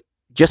been to put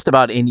just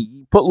about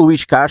put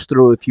Luis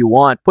Castro if you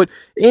want, put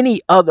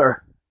any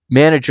other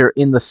manager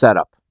in the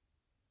setup.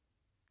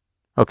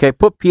 Okay,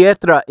 put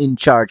Pietra in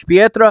charge.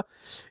 Pietra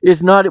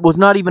was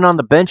not even on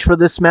the bench for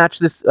this match.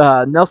 This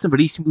Nelson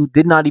Verissimo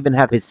did not even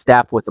have his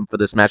staff with him for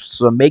this match.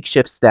 So a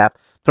makeshift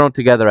staff thrown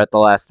together at the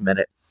last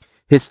minute.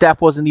 His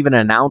staff wasn't even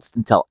announced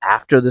until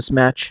after this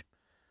match.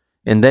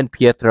 And then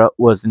Pietra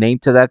was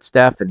named to that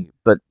staff.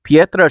 But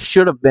Pietra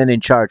should have been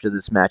in charge of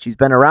this match. He's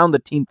been around the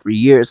team for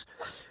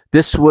years.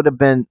 This would have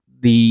been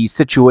the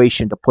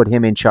situation to put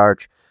him in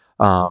charge.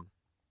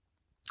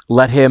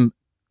 Let him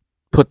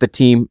put the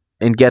team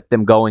and get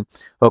them going,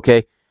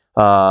 okay?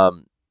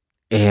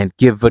 And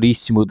give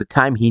Verissimo the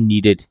time he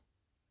needed,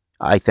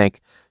 I think.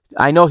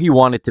 I know he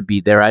wanted to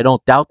be there. I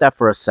don't doubt that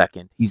for a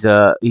second. He's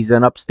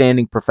an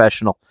upstanding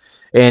professional.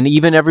 And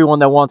even everyone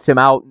that wants him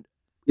out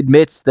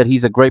admits that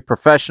he's a great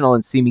professional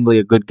and seemingly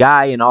a good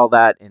guy and all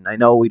that. And I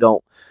know we've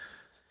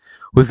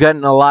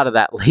gotten a lot of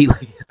that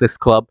lately at this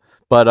club.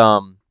 But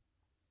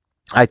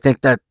I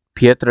think that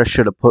Pietra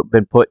should have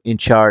been put in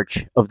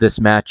charge of this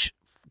match,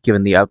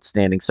 given the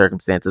outstanding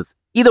circumstances.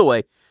 Either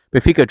way,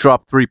 Benfica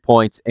drop 3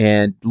 points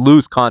and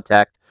lose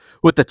contact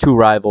with the two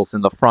rivals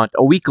in the front.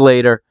 A week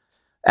later,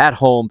 at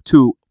home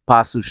to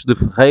Paços de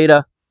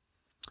Ferreira.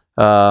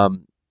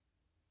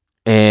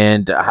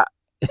 And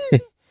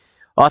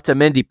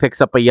Otamendi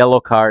picks up a yellow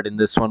card in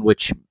this one,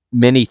 which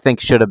many think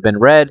should have been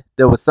red.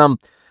 There was some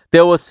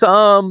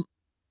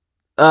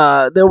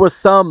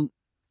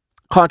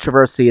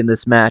controversy in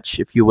this match,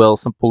 if you will,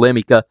 some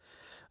polemica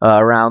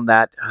around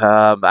that.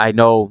 I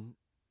know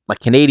my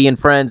Canadian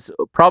friends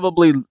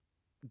probably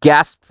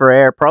gasped for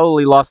air,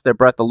 probably lost their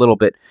breath a little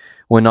bit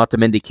when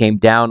Otamendi came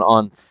down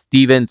on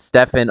Stefan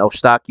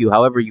Eustáquio,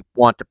 however you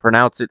want to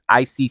pronounce it.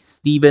 I see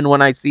Steven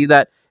when I see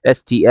that.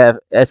 Stephen.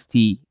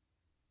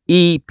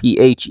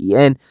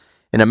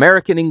 In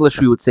American English,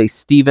 we would say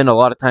Steven. A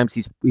lot of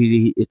times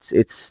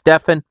it's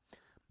Stefan.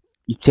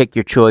 You take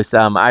your choice.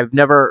 I've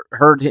never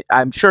heard it.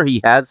 I'm sure he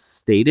has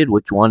stated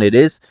which one it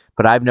is,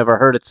 but I've never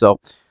heard it.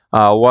 So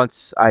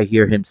once I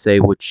hear him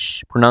say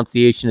which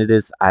pronunciation it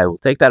is, I will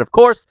take that. Of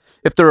course,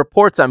 if the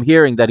reports I'm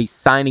hearing that he's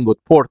signing with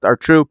Porto are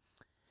true,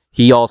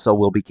 he also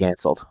will be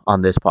canceled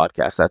on this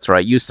podcast. That's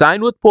right. You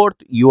sign with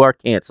Porto, you are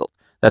canceled.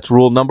 That's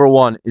rule number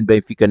 1 in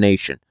Benfica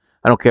Nation.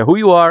 I don't care who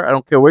you are. I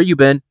don't care where you've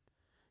been.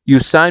 You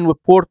sign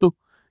with Porto,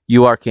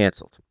 you are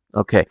canceled.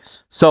 Okay.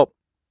 So,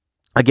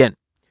 again,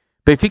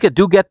 Benfica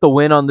do get the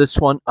win on this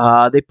one.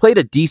 They played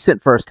a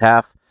decent first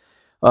half.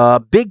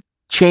 Big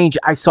change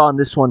I saw in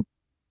this one.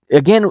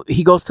 Again,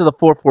 he goes to the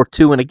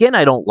 4-4-2, and again,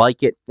 I don't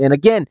like it. And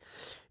again,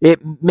 it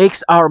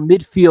makes our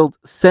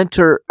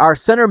center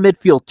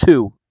midfield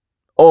 2,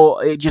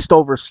 it just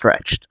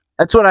overstretched.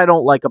 That's what I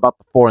don't like about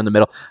the 4 in the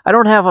middle. I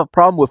don't have a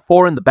problem with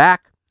 4 in the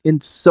back in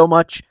so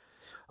much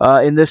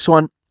in this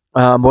one.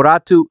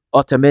 Morato,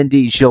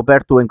 Otamendi,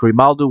 Gilberto, and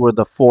Grimaldo were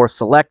the 4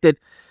 selected.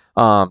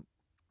 I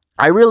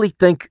really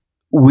think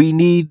we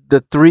need the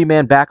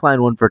 3-man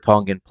backline when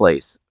Vertonghen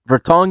plays.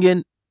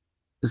 Vertonghen's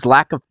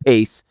lack of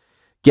pace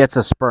gets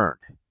us burned.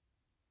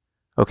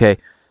 Okay.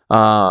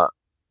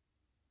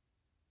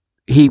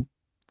 He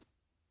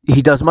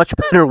does much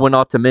better when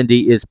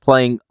Otamendi is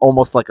playing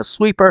almost like a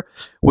sweeper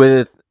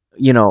with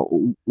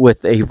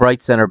a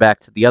right center back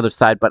to the other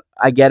side. But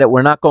I get it.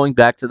 We're not going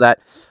back to that.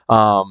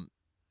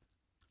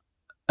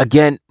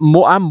 Again,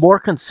 I'm more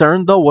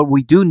concerned, though. What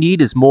we do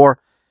need is more.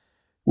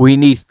 We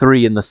need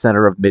 3 in the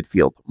center of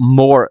midfield,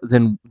 more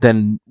than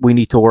we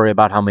need to worry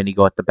about how many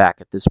go at the back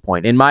at this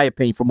point, in my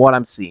opinion, from what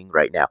I'm seeing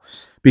right now.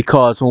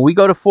 Because when we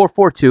go to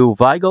 4-4-2,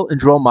 Weigl and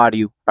João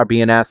Mário are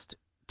being asked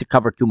to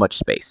cover too much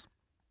space.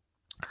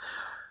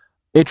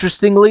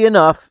 Interestingly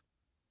enough,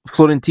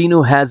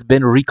 Florentino has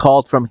been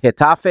recalled from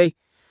Getafe.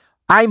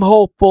 I'm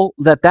hopeful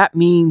that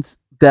means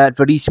that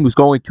Verissimo is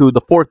going to the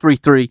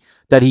 4-3-3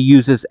 that he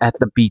uses at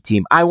the B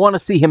team. I want to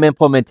see him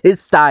implement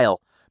his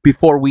style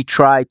before we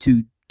try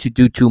to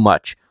do too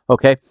much.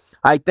 Okay,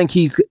 I think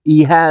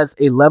he has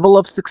a level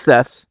of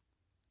success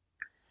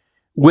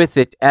with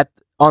it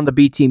on the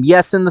B team.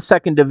 Yes, in the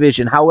second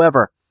division.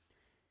 However,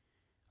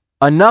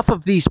 enough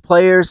of these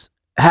players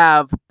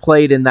have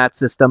played in that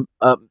system.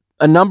 A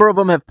number of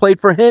them have played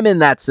for him in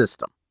that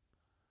system.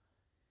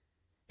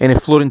 And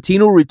if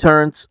Florentino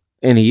returns,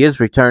 and he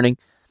is returning,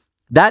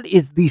 that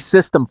is the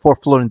system for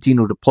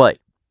Florentino to play.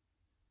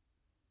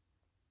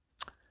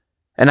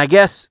 And I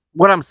guess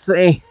what I'm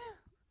saying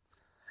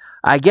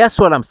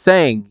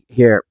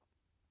here,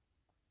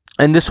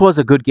 and this was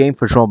a good game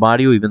for João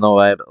Mário, even though,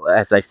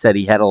 as I said,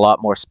 he had a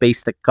lot more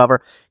space to cover.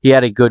 He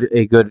had a good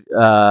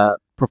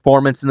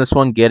performance in this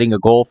one, getting a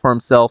goal for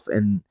himself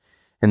and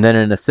then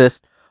an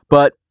assist.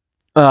 But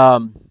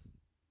what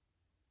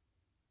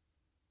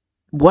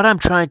I'm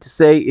trying to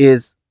say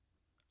is,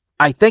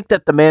 I think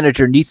that the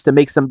manager needs to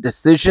make some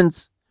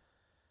decisions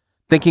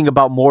thinking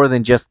about more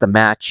than just the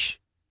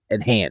match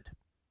at hand.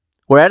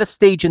 We're at a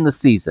stage in the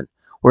season.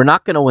 We're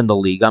not going to win the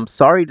league. I'm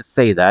sorry to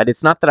say that.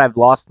 It's not that I've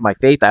lost my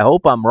faith. I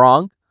hope I'm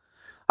wrong.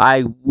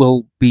 I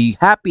will be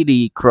happy to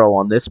eat crow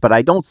on this, but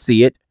I don't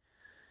see it.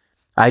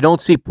 I don't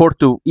see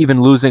Porto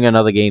even losing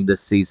another game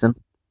this season.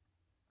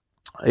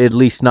 At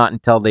least not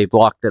until they've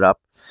locked it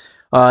up.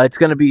 It's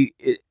going to be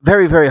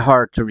very, very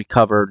hard to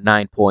recover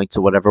 9 points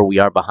or whatever we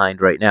are behind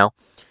right now.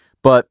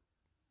 But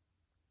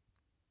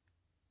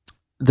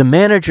the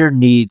manager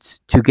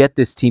needs to get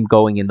this team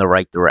going in the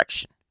right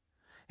direction.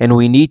 And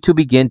we need to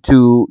begin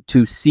to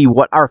see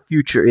what our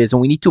future is.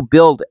 And we need to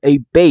build a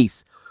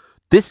base.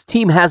 This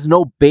team has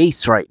no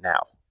base right now.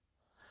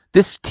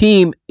 This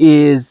team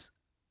is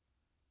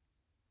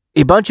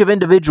a bunch of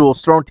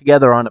individuals thrown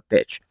together on a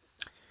pitch.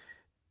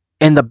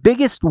 And the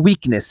biggest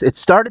weakness, it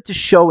started to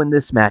show in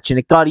this match, and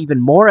it got even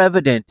more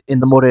evident in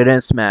the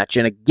Moreirense match,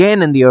 and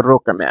again in the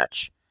Aroca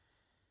match.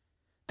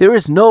 There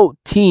is no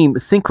team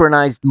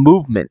synchronized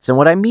movements. And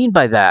what I mean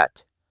by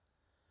that,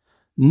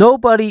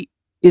 nobody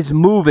is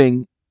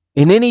moving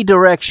in any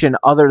direction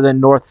other than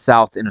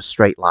north-south in a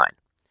straight line.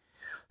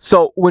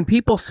 So when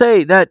people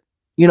say that,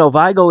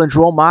 Weigl and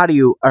João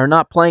Mário are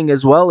not playing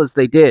as well as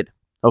they did,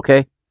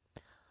 okay,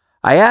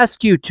 I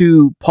ask you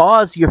to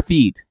pause your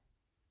feed.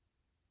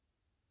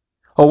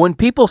 Or when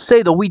people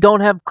say that we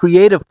don't have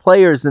creative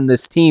players in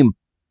this team,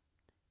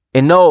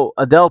 And no,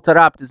 Adel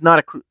Taarabt is not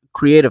a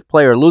creative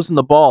player. Losing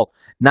the ball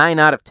 9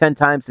 out of 10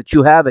 times that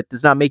you have it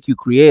does not make you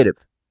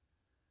creative.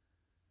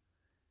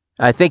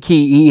 I think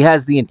he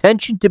has the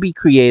intention to be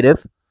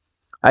creative.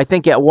 I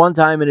think at one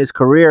time in his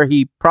career,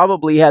 he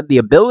probably had the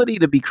ability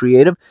to be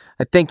creative.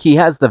 I think he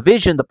has the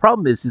vision. The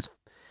problem is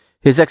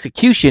his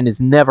execution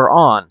is never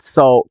on.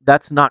 So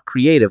that's not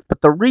creative.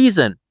 But the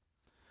reason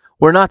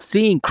we're not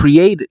seeing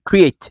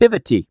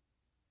creativity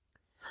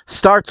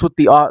starts with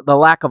the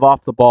lack of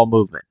off-the-ball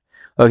movement.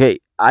 Okay,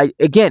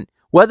 again,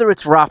 whether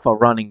it's Rafa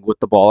running with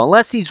the ball,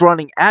 unless he's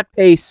running at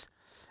pace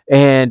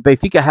and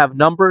Benfica have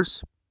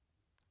numbers,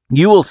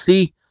 you will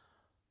see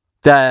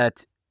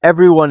that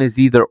everyone is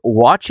either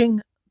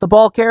watching the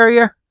ball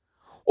carrier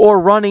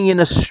or running in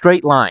a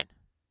straight line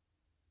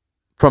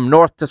from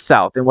north to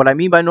south. And what I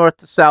mean by north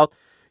to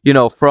south,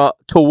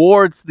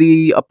 towards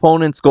the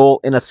opponent's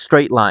goal in a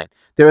straight line.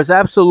 There is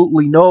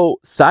absolutely no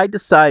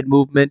side-to-side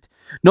movement.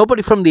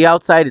 Nobody from the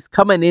outside is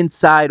coming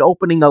inside,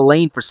 opening a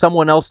lane for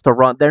someone else to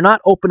run. They're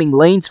not opening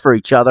lanes for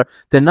each other.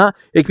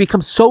 It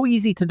becomes so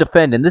easy to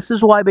defend, and this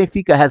is why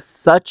Benfica has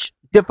such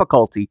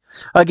difficulty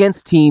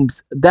against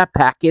teams that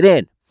pack it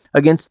in,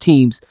 against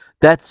teams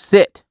that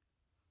sit,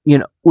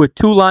 with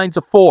 2 lines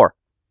of 4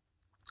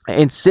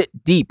 and sit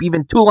deep,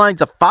 even 2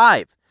 lines of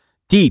 5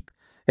 deep,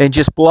 and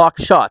just block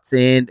shots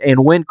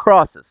and win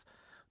crosses.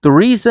 The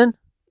reason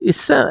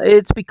is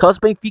it's because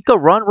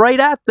Benfica run right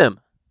at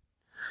them.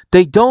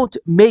 They don't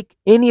make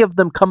any of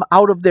them come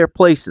out of their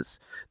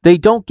places. They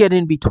don't get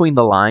in between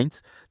the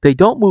lines. They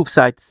don't move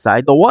side to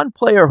side. The one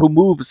player who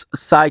moves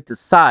side to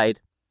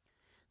side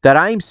that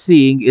I'm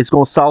seeing is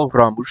Gonçalo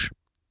Ramos.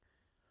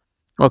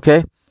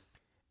 Okay?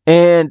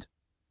 And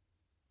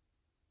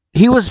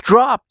he was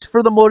dropped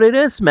for the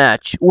Moreirense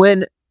match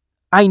when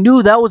I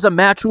knew that was a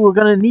match we were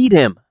going to need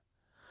him.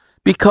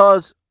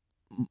 Because,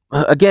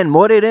 again,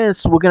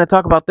 Moreirense, we're going to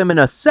talk about them in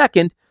a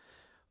second,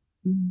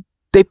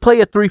 they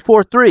play a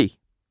 3-4-3.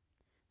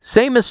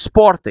 Same as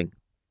Sporting.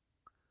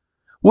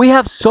 We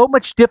have so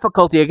much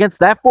difficulty against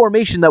that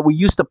formation that we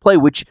used to play,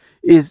 which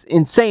is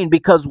insane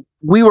because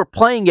we were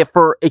playing it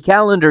for a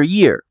calendar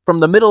year. From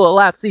the middle of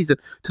last season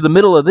to the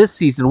middle of this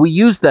season, we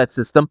used that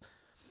system,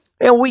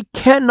 and we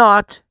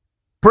cannot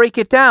break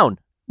it down.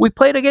 We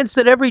played against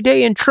it every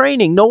day in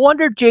training. No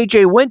wonder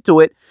JJ went to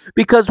it,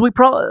 because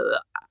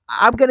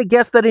I'm going to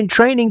guess that in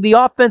training, the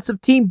offensive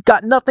team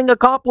got nothing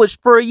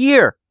accomplished for a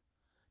year,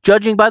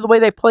 judging by the way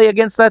they play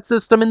against that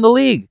system in the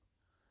league.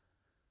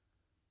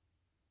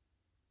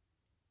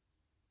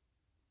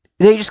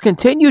 They just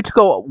continue to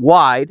go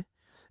wide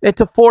and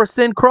to force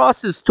in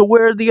crosses to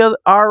where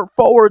our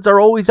forwards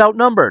are always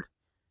outnumbered.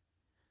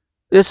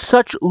 There's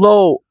such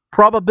low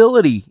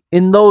probability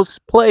in those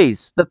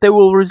plays that they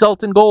will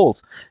result in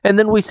goals. And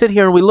then we sit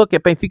here and we look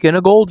at Benfica in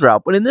a goal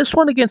drought. But in this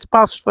one against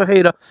Passos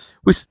Ferreira,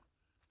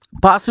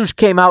 Passos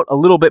came out a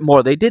little bit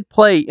more. They did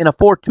play in a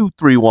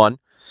 4-2-3-1,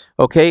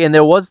 okay, and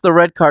there was the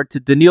red card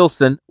to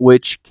Denilson,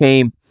 which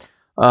came,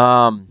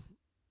 let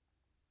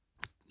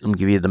me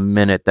give you the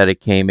minute that it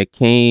came. It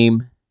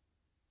came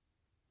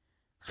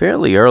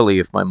fairly early,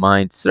 if my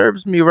mind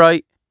serves me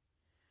right.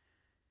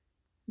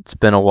 It's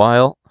been a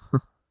while.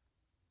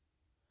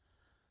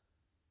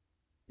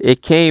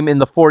 It came in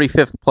the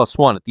 45th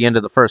 +1 at the end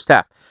of the first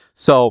half.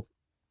 So,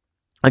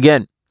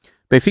 again,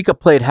 Benfica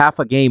played half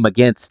a game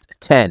against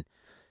 10.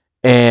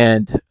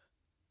 And,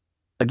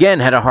 again,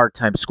 had a hard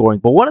time scoring.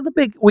 But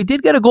we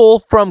did get a goal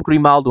from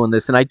Grimaldo in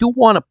this, and I do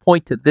want to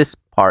point to this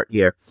part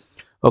here,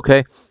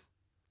 okay?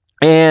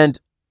 And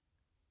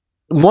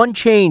one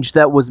change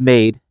that was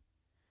made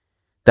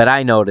that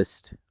I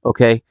noticed,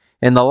 okay?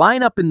 And the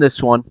lineup in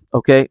this one,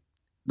 okay,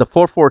 the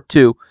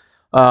 4-4-2,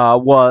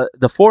 was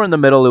the 4 in the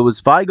middle. It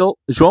was Weigl,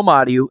 João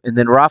Mario, and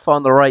then Rafa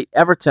on the right,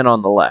 Everton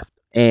on the left.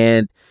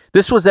 And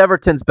this was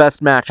Everton's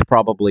best match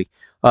probably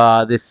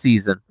this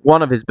season.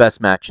 One of his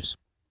best matches.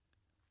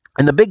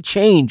 And the big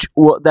change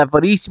that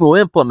Verissimo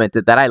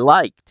implemented that I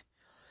liked,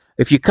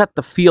 if you cut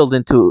the field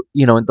into,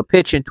 the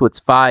pitch into its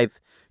 5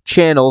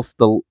 channels,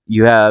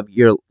 you have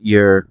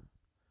your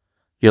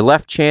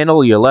left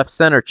channel, your left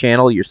center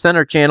channel, your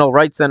center channel,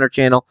 right center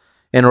channel,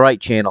 and right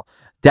channel.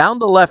 Down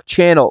the left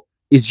channel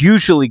is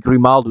usually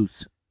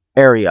Grimaldo's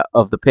area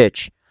of the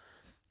pitch,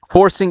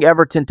 forcing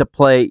Everton to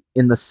play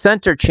in the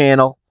center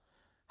channel.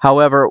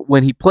 However,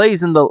 when he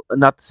plays in the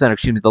left center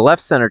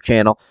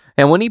channel,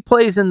 and when he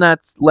plays in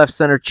that left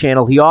center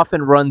channel, he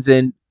often runs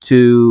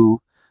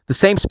into the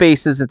same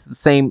spaces, into the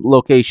same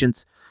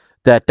locations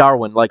that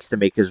Darwin likes to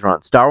make his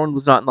runs. Darwin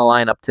was not in the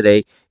lineup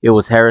today. It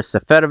was Haris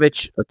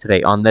Seferovic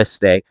today, on this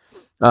day.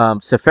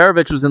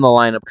 Seferovic was in the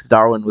lineup because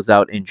Darwin was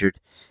out injured.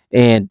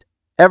 And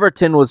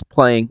Everton was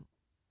playing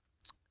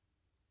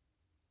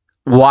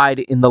wide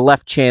in the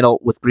left channel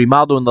with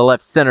Grimaldo in the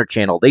left center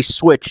channel. They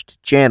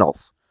switched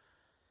channels.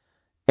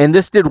 And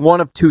this did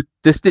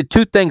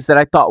two things that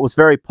I thought was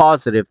very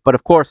positive. But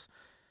of course,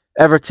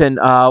 Everton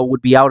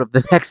would be out of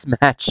the next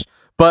match.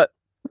 But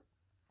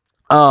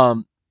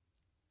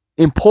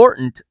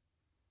important,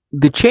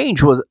 the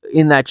change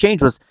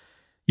was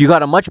you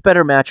got a much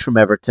better match from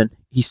Everton.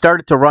 He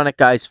started to run at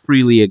guys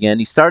freely again.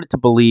 He started to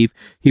believe.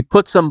 He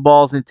put some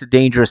balls into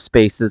dangerous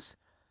spaces.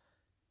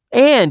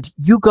 And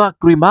you got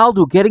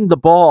Grimaldo getting the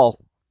ball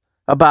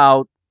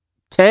about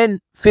 10,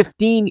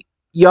 15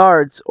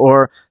 yards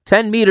or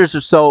 10 meters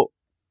or so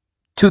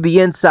to the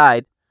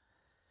inside.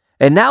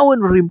 And now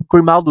when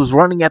Grimaldo's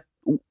running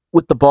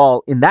with the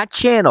ball in that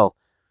channel,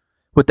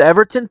 with the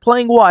Everton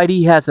playing wide,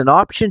 he has an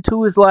option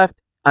to his left,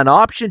 an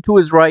option to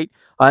his right,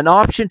 an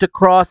option to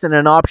cross, and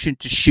an option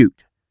to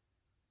shoot.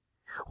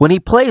 When he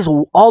plays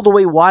all the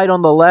way wide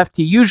on the left,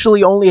 he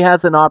usually only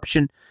has an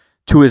option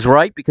to his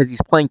right because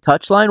he's playing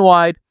touchline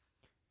wide,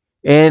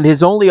 and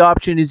his only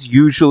option is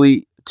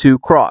usually to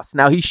cross.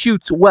 Now, he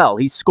shoots well.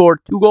 He scored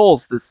 2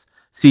 goals this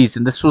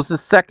season. This was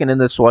his second in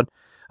this one.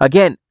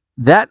 Again,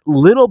 that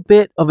little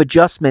bit of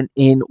adjustment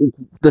in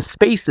the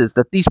spaces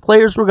that these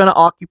players were going to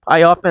occupy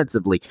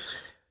offensively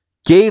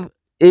gave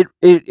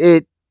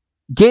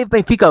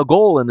Benfica a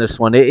goal in this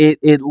one.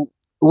 It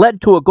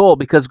led to a goal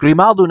because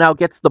Grimaldo now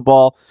gets the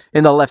ball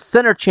in the left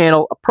center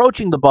channel,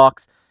 approaching the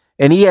box,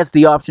 and he has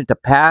the option to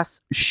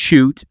pass,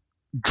 shoot,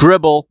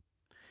 dribble.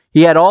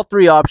 He had all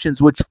 3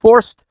 options, which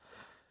forced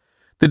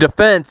the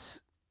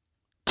defense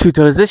to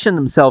position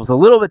themselves a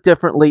little bit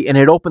differently, and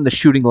it opened the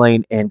shooting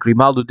lane, and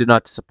Grimaldo did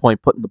not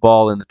disappoint, putting the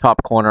ball in the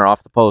top corner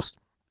off the post.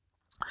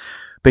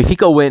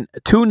 Benfica win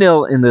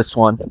 2-0 in this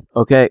one,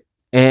 okay?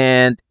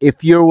 And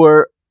if you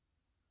were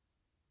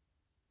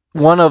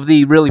one of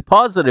the really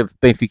positive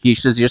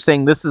Benfiquistas, you're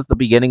saying this is the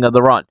beginning of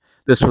the run.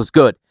 This was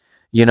good.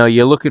 You know,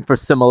 you're looking for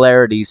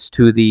similarities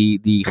to the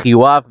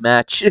Rio Ave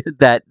match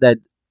that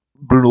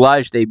Bruno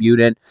Lage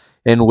debuted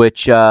in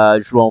which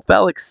João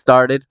Felix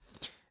started,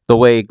 the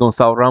way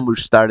Gonçalo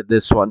Ramos started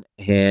this one.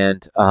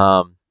 And,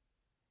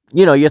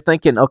 you're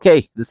thinking,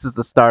 okay, this is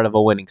the start of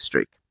a winning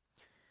streak.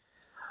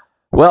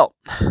 Well,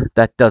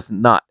 that does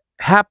not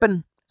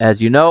happen.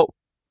 As you know,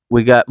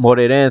 we got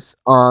Moreirense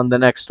on the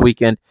next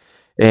weekend.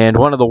 And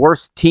one of the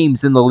worst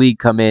teams in the league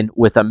come in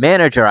with a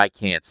manager I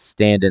can't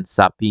stand in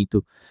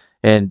Sapinto.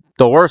 And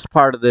the worst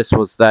part of this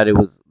was that it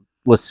was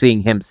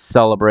seeing him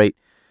celebrate.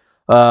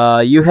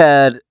 You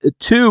had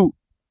 2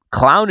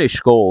 clownish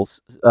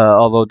goals,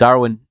 although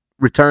Darwin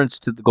returns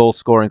to the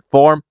goal-scoring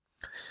form.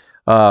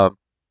 And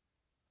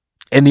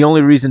the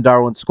only reason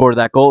Darwin scored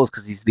that goal is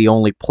because he's the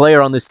only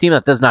player on this team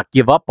that does not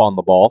give up on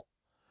the ball.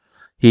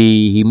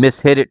 He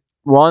mishit it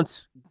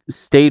once,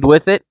 stayed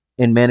with it,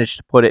 and managed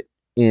to put it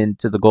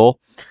into the goal.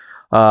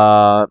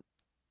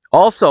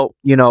 Also,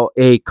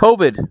 a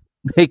COVID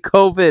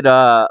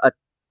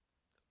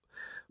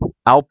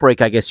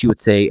outbreak, I guess you would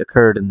say,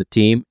 occurred in the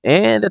team.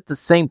 And at the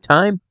same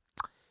time,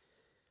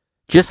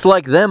 just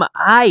like them,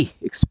 I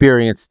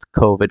experienced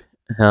COVID.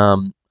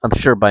 I'm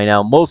sure by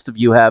now most of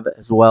you have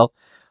as well.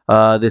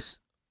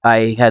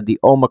 I had the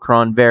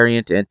Omicron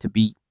variant, and to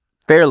be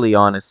fairly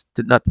honest,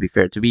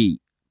 to be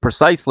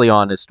precisely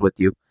honest with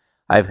you,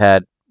 I've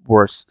had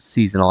worse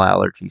seasonal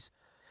allergies.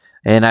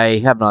 And I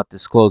have not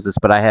disclosed this,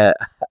 but I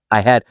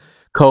had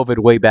COVID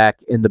way back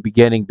in the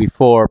beginning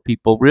before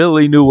people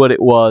really knew what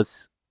it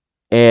was.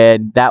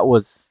 And that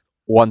was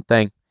one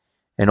thing,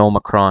 and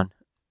Omicron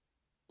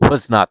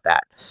was not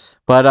that.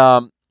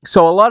 But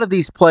so a lot of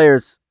these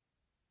players,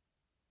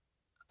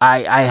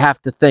 I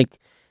have to think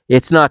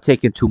it's not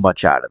taking too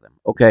much out of them,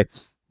 okay?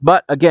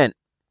 But again,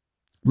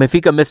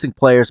 Benfica missing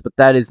players, but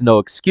that is no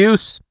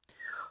excuse.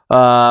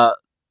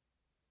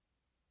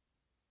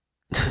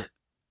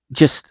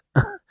 Just,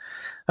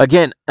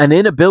 again, an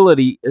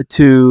inability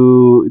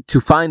to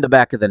find the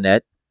back of the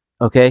net,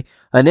 okay?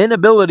 An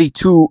inability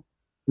to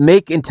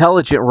make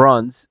intelligent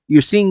runs. You're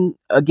seeing,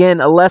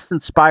 again, a less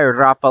inspired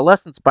Rafa,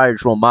 less inspired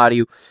João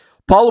Mario.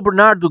 Paulo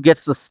Bernardo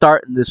gets the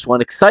start in this one.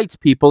 Excites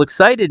people.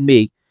 Excited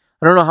me.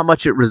 I don't know how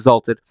much it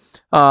resulted.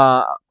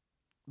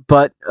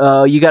 But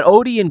you got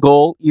Odi in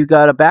goal. You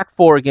got a back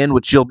 4 again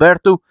with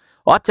Gilberto,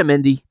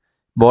 Otamendi,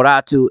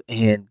 Morato,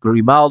 and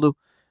Grimaldo.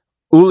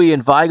 Uli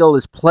and Weigl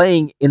is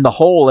playing in the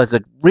hole as a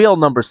real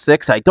number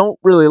 6. I don't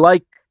really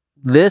like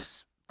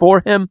this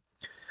for him.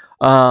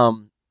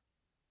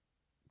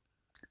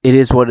 It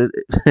is what it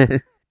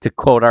is. To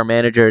quote our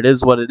manager, it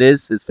is what it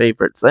is, his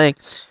favorite saying.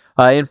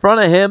 In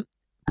front of him,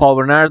 Paulo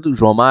Bernardo,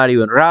 João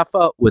Mario, and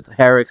Rafa, with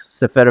Harris,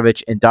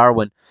 Seferovic, and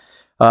Darwin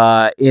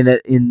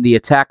in the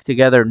attack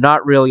together,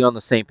 not really on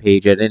the same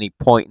page at any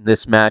point in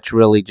this match,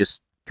 really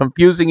just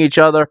confusing each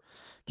other,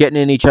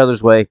 getting in each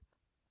other's way.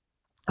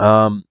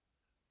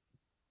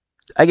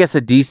 I guess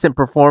a decent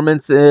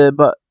performance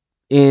but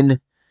in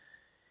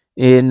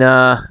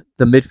the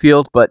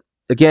midfield, but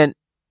again,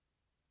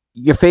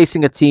 you're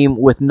facing a team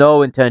with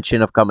no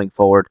intention of coming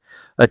forward.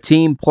 A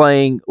team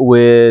playing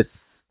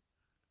with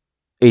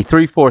a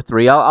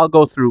 3-4-3. I'll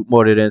go through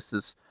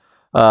Moreirense's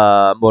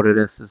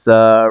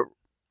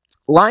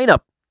lineup.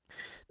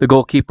 The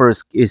goalkeeper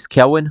is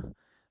Kelvin.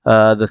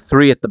 The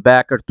 3 at the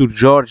back, Artur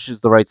Jorge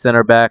is the right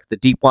center back. The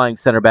deep lying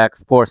center back,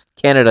 of course,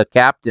 Canada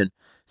captain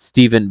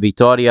Steven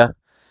Vitória.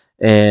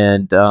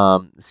 And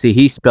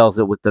he spells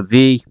it with the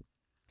V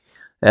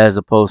as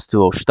opposed to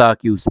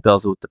Eustáquio, who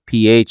spells it with the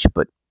PH,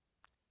 but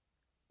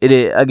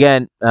it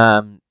again,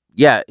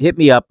 yeah, hit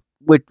me up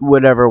with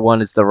whatever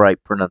one is the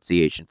right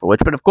pronunciation for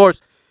which. But of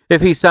course,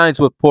 if he signs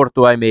with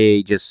Porto, I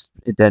may just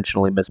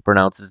intentionally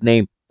mispronounce his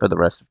name for the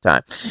rest of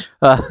time.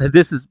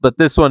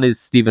 This one is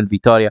Steven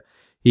Vitória.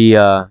 He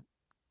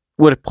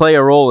would play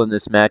a role in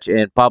this match,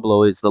 and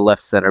Pablo is the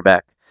left center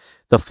back.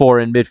 The four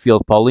in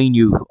midfield,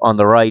 Paulinho on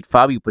the right,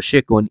 Fabio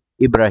Pacheco and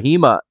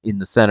Ibrahima in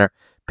the center,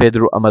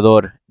 Pedro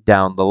Amador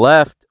down the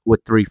left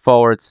with three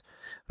forwards,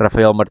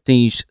 Rafael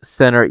Martins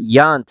center,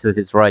 Jan to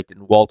his right,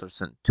 and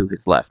Walterson to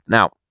his left.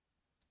 Now,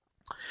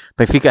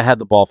 Benfica had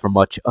the ball for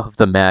much of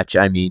the match.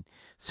 I mean,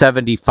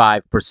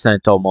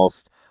 75%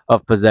 almost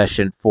of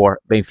possession for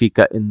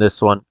Benfica in this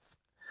one.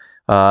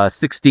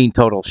 16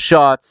 total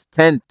shots,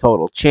 10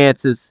 total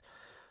chances,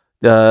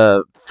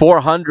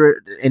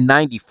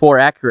 494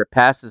 accurate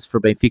passes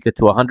for Benfica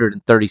to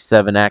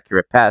 137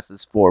 accurate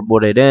passes for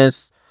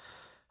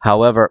Moreirense.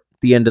 However, at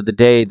the end of the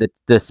day,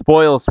 the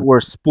spoils were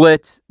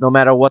split, no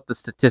matter what the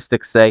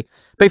statistics say.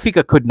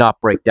 Benfica could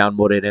not break down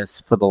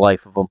Moreirense for the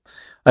life of them.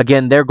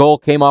 Again, their goal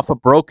came off a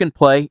broken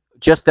play,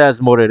 just as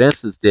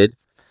Moreirense's did.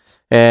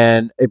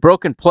 And a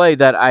broken play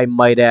that, I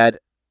might add,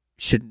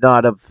 should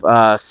not have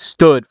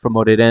stood for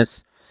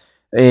Moreirense.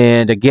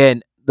 And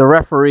again, the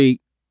referee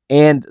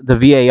and the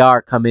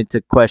VAR come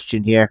into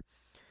question here.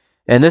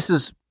 And this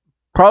is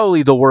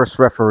probably the worst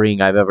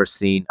refereeing I've ever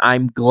seen.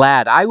 I'm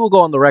glad. I will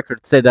go on the record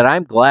and say that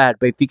I'm glad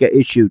Benfica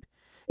issued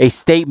a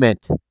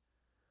statement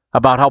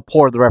about how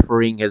poor the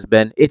refereeing has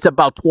been. It's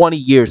about 20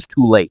 years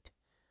too late.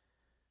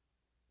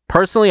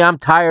 Personally, I'm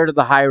tired of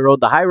the high road.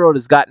 The high road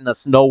has gotten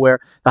us nowhere.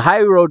 The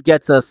high road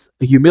gets us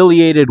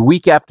humiliated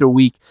week after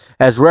week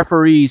as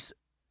referees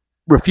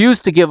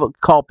refuse to give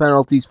call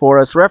penalties for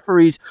us.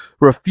 Referees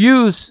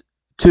refuse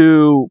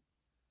to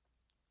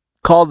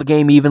call the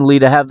game evenly,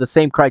 to have the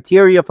same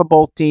criteria for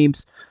both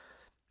teams.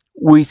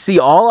 We see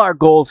all our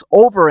goals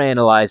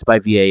overanalyzed by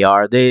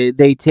VAR.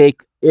 They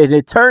take an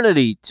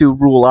eternity to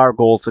rule our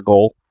goals a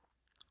goal.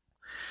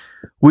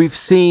 We've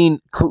seen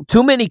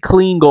too many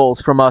clean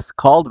goals from us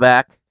called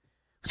back.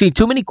 Seen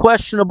too many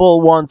questionable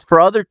ones for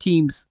other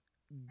teams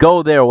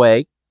go their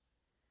way.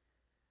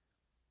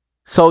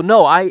 So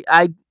no,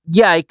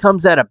 yeah, it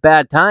comes at a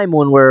bad time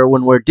when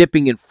we're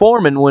dipping in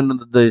form and when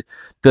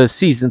the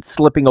season's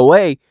slipping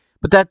away.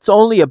 But that's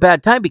only a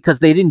bad time because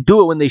they didn't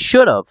do it when they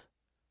should have.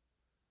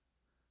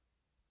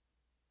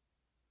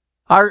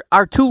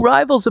 Our two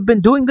rivals have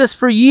been doing this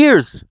for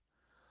years.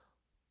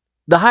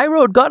 The high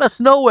road got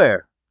us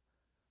nowhere.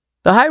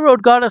 The high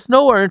road got us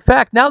nowhere. In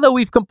fact, now that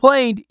we've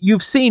complained,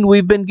 you've seen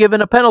we've been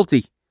given a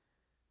penalty.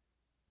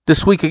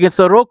 This week against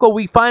Aroco,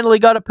 we finally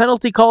got a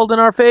penalty called in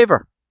our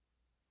favor.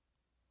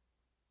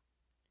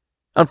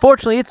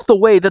 Unfortunately, it's the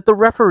way that the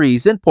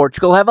referees in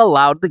Portugal have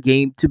allowed the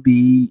game to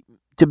be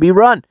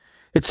run.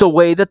 It's the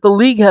way that the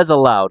league has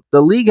allowed.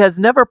 The league has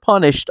never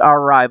punished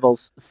our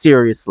rivals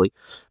seriously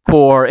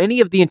for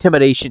any of the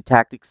intimidation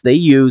tactics they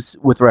use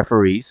with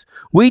referees.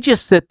 We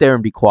just sit there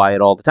and be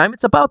quiet all the time.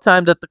 It's about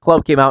time that the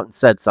club came out and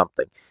said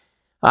something.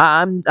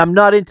 I'm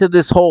not into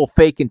this whole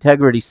fake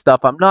integrity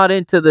stuff. I'm not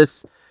into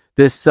this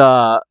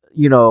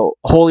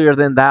holier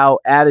than thou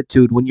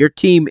attitude when your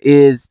team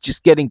is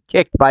just getting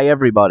kicked by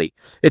everybody.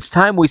 It's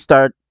time we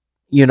start,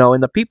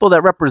 and the people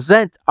that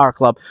represent our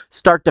club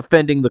start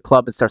defending the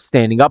club and start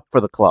standing up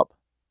for the club.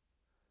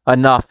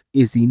 Enough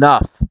is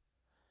enough.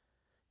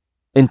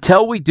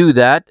 Until we do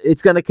that,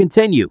 it's going to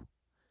continue.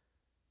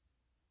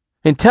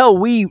 Until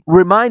we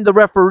remind the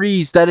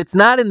referees that it's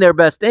not in their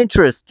best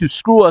interest to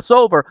screw us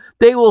over,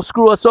 they will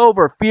screw us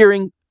over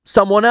fearing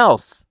someone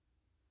else.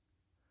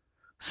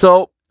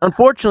 So,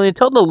 unfortunately,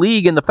 until the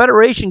league and the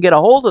federation get a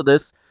hold of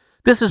this,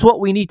 this is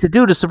what we need to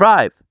do to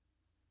survive.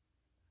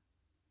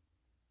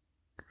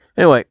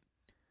 Anyway,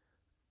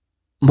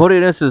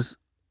 Moreirense's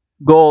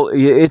goal,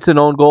 it's an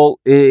own goal.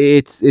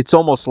 It's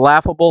almost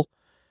laughable.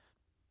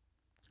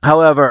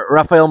 However,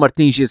 Rafael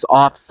Martins is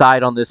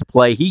offside on this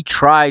play. He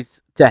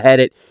tries to head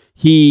it.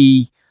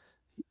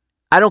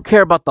 I don't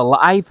care about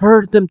I've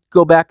heard them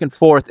go back and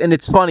forth, and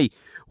it's funny.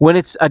 When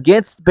it's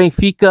against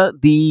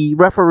Benfica, the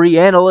referee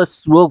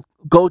analysts will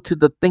go to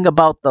the thing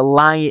about the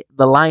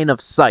line of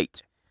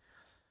sight.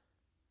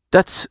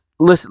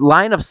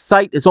 Line of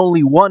sight is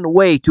only one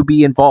way to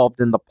be involved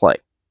in the play.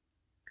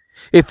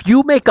 If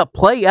you make a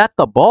play at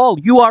the ball,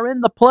 you are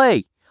in the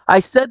play. I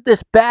said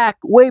this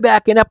way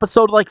back in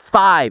episode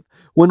 5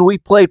 when we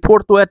played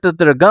Porto at the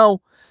Dragão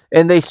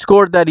and they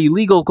scored that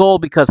illegal goal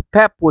because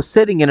Pep was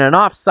sitting in an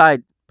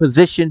offside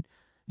position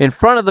in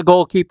front of the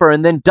goalkeeper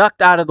and then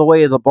ducked out of the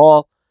way of the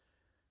ball.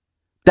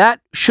 That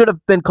should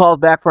have been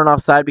called back for an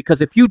offside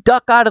because if you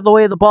duck out of the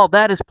way of the ball,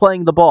 that is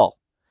playing the ball.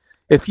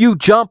 If you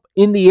jump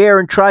in the air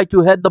and try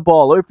to head the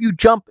ball, or if you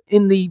jump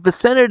in the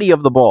vicinity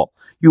of the ball,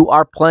 you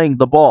are playing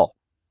the ball.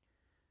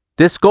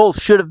 This goal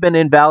should have been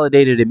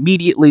invalidated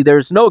immediately.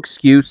 There's no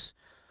excuse.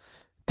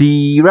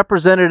 The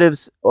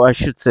representatives, or I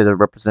should say the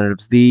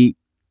representatives, the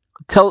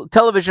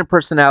television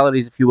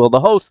personalities, if you will, the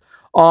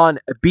hosts on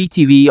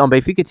BTV, on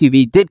Benfica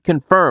TV, did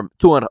confirm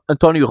to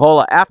Antonio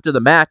Rola after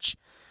the match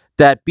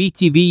that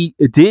BTV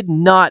did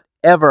not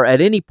ever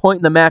at any point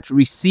in the match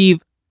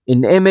receive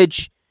an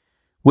image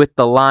with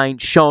the line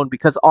shown,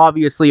 because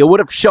obviously it would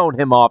have shown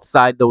him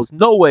offside. There was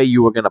no way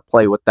you were going to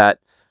play with that.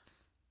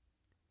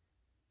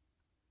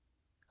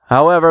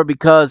 However,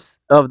 because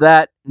of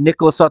that,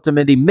 Nicolas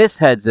Otamendi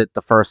misheads it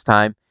the first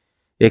time.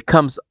 It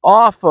comes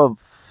off of,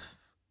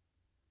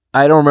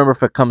 I don't remember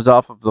if it comes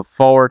off of the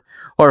forward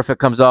or if it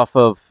comes off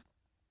of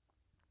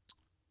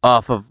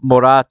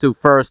Morato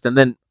first, and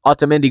then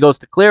Otamendi goes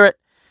to clear it.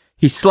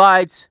 He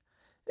slides,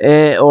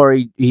 or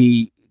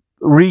he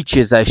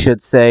reaches, I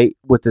should say,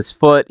 with his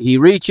foot. He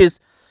reaches,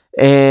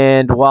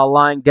 and while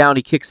lying down,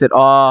 he kicks it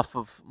off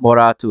of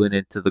Morato and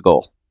into the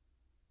goal.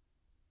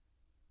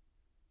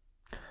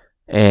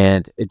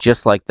 And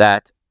just like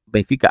that,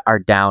 Benfica are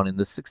down in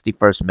the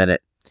 61st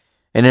minute.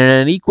 And in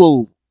an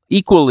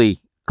equally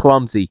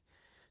clumsy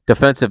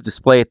defensive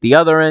display at the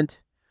other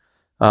end,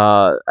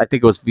 I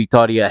think it was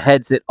Vitória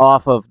heads it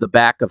off of the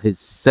back of his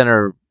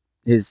center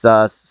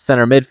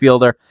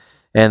midfielder,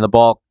 and the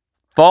ball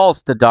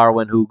falls to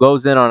Darwin, who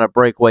goes in on a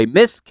breakaway,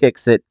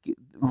 miskicks it,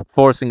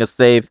 forcing a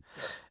save,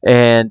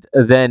 and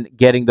then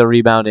getting the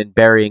rebound and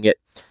burying it.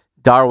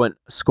 Darwin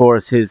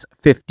scores his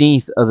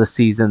 15th of the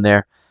season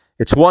there.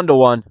 It's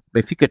 1-1.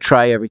 Benfica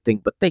try everything,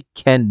 but they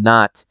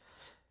cannot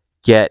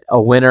get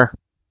a winner,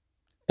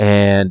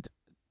 and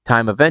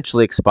time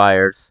eventually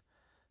expires.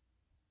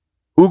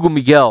 Hugo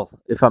Miguel,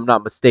 if I'm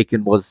not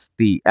mistaken, was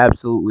the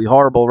absolutely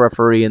horrible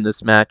referee in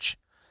this match.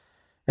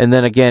 And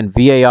then again,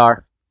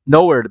 VAR,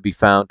 nowhere to be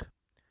found.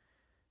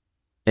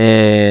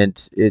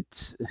 And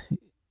it's,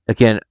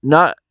 again,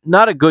 not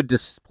a good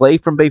display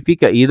from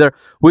Benfica either.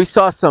 We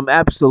saw some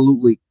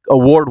absolutely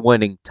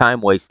award-winning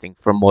time wasting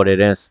from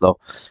Moreirense, though.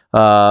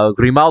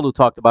 Grimaldo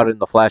talked about it in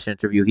the Flash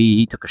interview.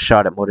 He took a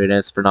shot at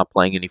Moreirense for not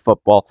playing any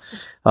football.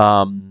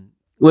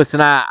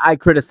 Listen, I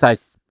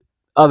criticize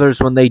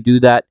others when they do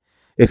that.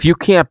 If you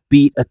can't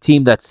beat a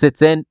team that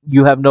sits in,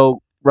 you have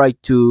no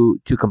right to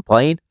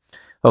complain.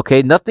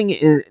 Okay, nothing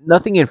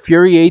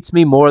infuriates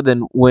me more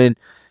than when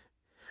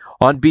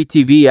on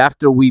BTV,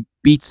 after we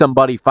beat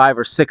somebody 5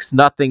 or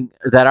 6-0,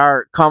 that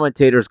our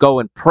commentators go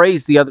and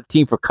praise the other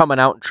team for coming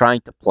out and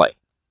trying to play.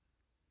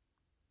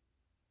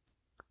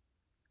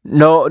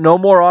 No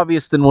more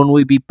obvious than when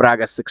we beat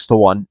Braga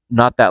 6-1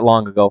 not that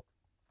long ago.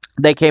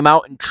 They came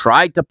out and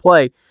tried to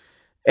play,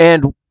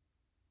 and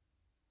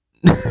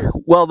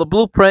well, the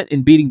blueprint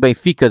in beating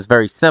Benfica is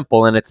very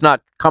simple, and it's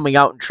not coming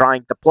out and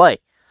trying to play.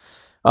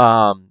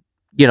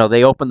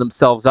 They opened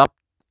themselves up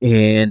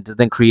and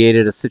then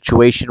created a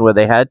situation where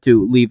they had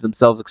to leave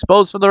themselves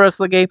exposed for the rest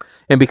of the game.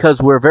 And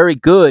because we're very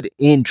good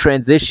in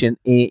transition,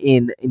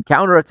 in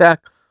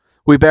counterattack,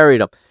 we buried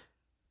them.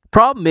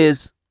 Problem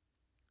is,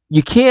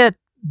 you can't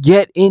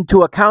get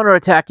into a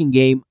counterattacking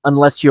game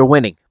unless you're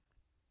winning.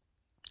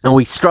 And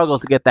we struggled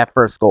to get that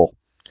first goal.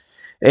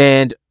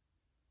 And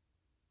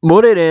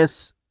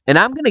Moreirense, and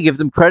I'm going to give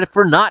them credit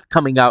for not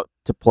coming out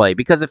to play,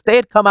 because if they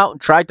had come out and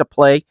tried to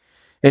play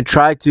and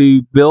tried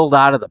to build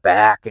out of the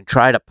back and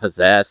try to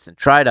possess and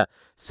try to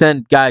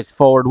send guys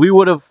forward, we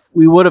would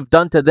have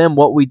done to them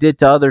what we did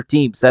to other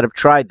teams that have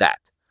tried that.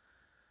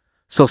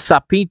 So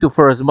Sapinto,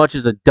 for as much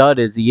as a dud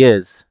as he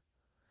is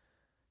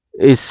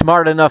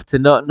smart enough to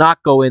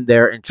not go in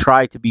there and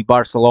try to be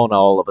Barcelona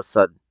all of a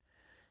sudden.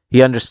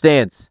 He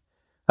understands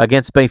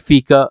against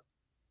Benfica,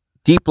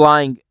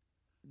 deep-lying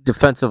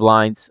defensive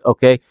lines,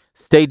 okay?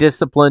 Stay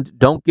disciplined,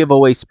 don't give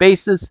away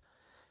spaces,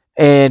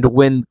 and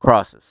win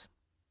crosses.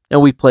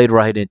 And we played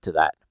right into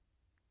that.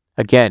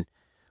 Again,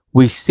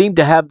 we seem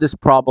to have this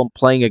problem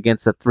playing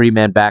against a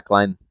three-man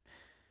backline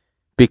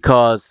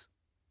because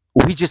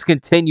we just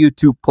continue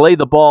to play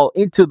the ball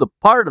into the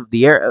part of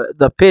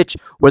the pitch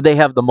where they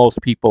have the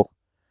most people.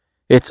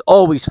 It's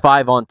always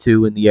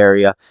 5-on-2 in the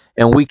area,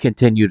 and we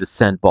continue to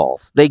send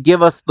balls. They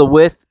give us the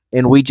width,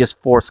 and we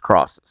just force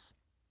crosses.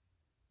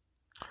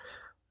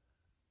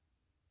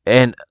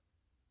 And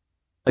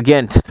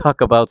again, to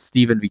talk about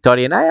Steven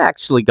Vitória, and I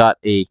actually got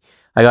a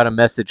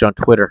message on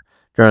Twitter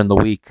during the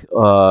week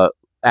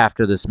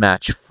after this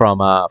match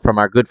from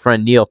our good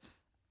friend Neil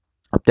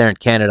up there in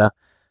Canada.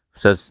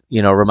 Says,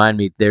 remind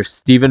me, there's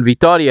Steven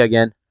Vitória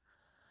again.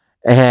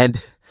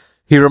 And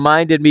he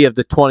reminded me of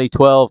the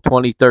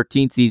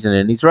 2012-2013 season,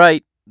 and he's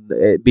right.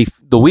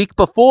 The week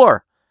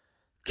before,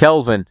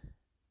 Kelvin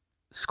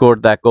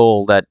scored that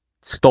goal that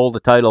stole the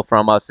title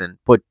from us and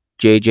put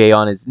JJ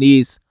on his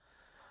knees.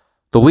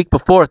 The week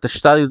before at the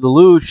Estádio da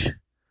Luz,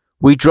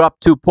 we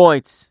dropped 2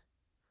 points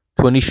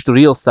to an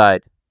Estoril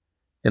side,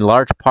 in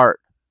large part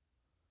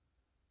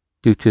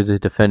due to the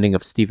defending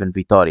of Steven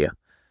Vitória.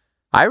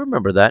 I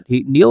remember that.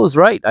 Neil is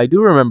right. I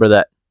do remember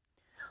that.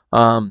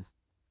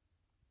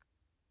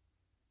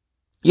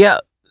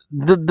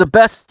 The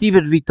best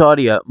Steven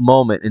Vitória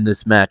moment in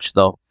this match,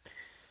 though,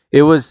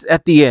 it was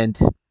at the end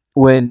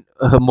when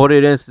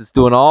Moreirense is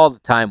doing all the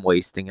time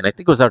wasting, and I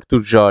think it was Artur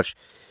Jorge.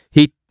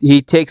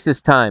 He takes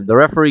his time. The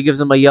referee gives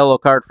him a yellow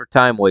card for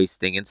time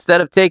wasting. Instead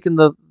of taking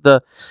the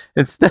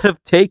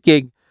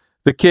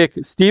kick,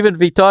 Steven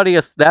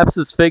Vitória snaps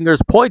his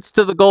fingers, points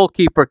to the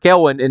goalkeeper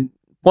Kelvin, and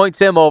points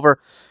him over,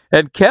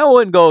 and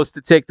Cowan goes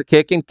to take the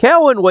kick, and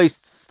Cowan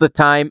wastes the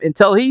time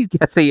until he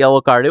gets a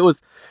yellow card. It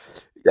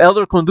was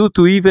Elder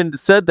Conduto even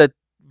said that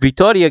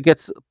Vitória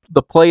gets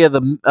the play of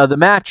the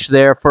match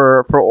there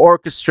for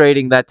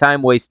orchestrating that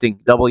time-wasting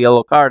double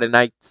yellow card, and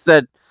I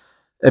said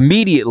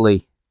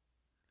immediately,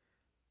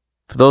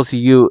 for those of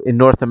you in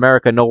North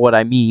America know what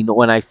I mean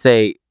when I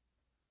say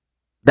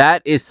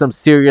that is some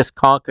serious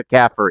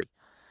CONCACAFery.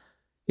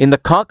 In the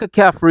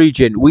CONCACAF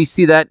region, we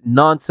see that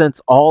nonsense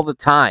all the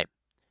time.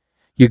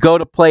 You go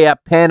to play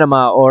at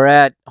Panama or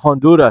at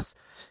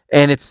Honduras,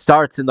 and it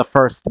starts in the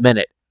first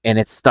minute. And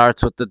it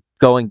starts with the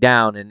going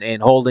down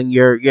and holding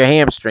your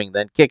hamstring,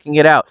 then kicking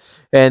it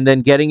out, and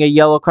then getting a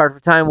yellow card for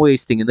time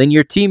wasting. And then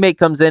your teammate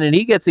comes in and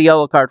he gets a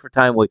yellow card for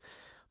time wasting.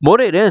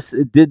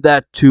 Moreirense did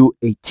that to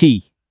a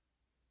T.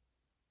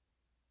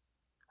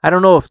 I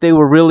don't know if they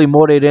were really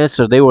Moreirense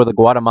or they were the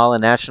Guatemala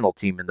national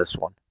team in this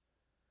one.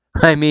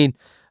 I mean,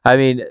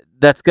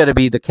 that's got to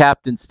be the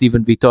captain,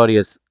 Steven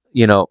Vitoria's,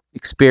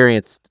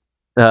 experience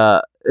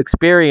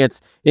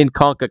in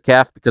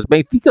CONCACAF, because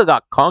Benfica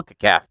got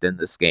CONCACAF'd in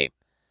this game.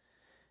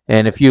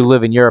 And if you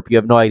live in Europe, you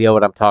have no idea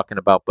what I'm talking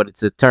about, but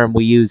it's a term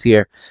we use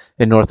here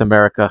in North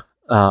America.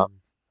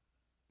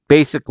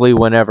 Basically,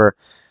 whenever,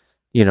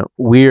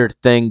 weird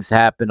things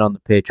happen on the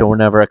pitch or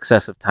whenever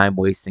excessive time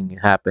wasting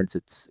happens,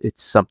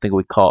 it's something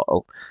we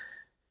call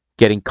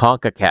getting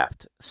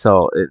CONCACAF'd.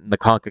 So in the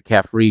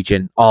CONCACAF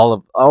region,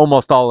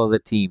 almost all of the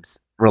teams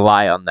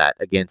rely on that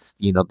against,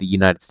 the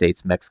United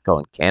States, Mexico,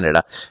 and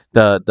Canada,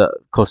 the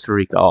Costa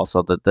Rica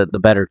also, the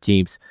better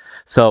teams.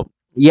 So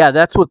yeah,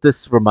 that's what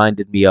this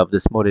reminded me of,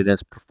 this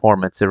Moreirense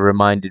performance. It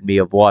reminded me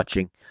of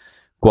watching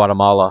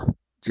Guatemala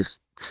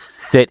just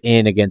sit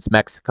in against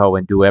Mexico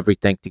and do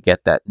everything to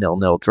get that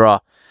 0-0 draw.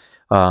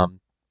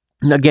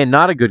 Again,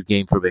 not a good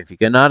game for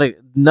Benfica.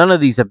 None of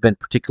these have been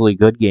particularly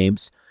good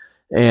games.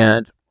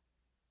 And,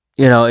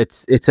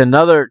 it's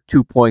another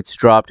 2 points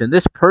dropped. And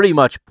this pretty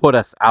much put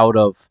us out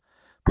of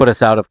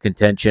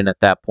contention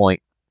at that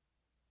point.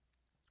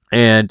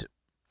 And,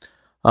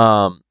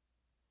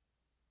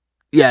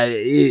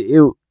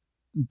 the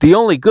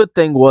only good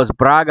thing was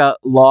Braga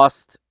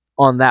lost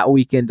on that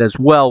weekend as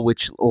well,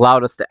 which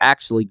allowed us to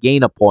actually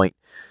gain a point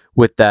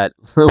with that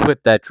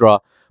draw.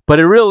 But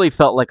it really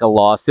felt like a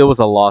loss. It was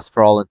a loss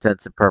for all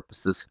intents and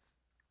purposes.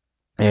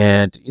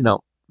 And,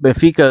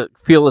 Benfica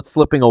feel it's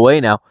slipping away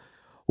now.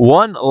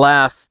 One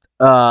last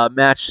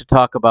match to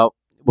talk about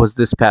was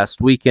this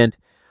past weekend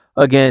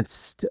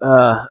against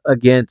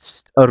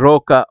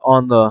Aroca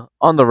on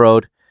the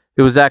road.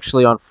 It was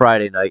actually on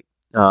Friday night.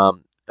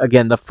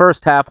 Again, the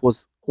first half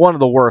was one of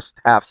the worst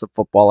halves of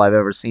football I've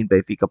ever seen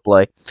Benfica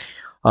play.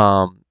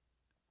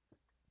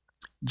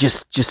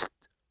 Just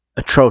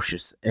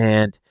atrocious.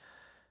 And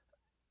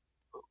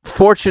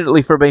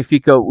fortunately for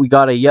Benfica, we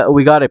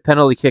got a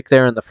penalty kick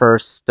there in the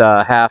first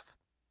half,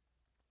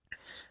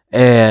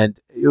 and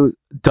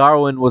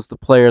Darwin was the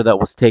player that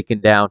was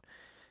taken down,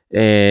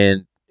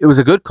 and it was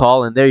a good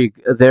call. And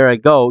there I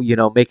go,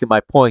 making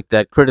my point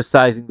that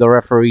criticizing the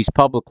referees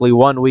publicly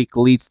 1 week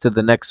leads to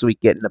the next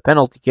week getting a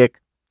penalty kick.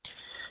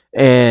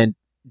 And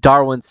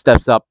Darwin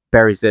steps up,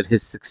 buries it,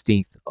 his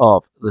 16th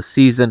of the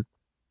season.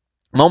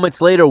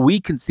 Moments later, we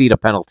concede a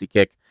penalty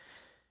kick.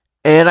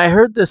 And I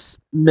heard this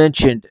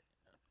mentioned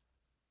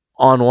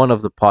on one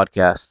of the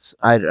podcasts.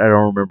 I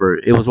don't remember.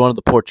 It was one of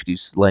the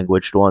Portuguese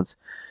language ones.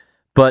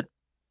 But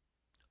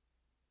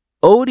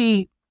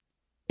Odie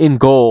in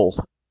goal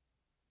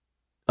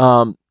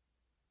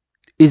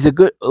is a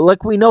good,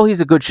 we know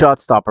he's a good shot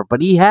stopper,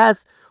 but he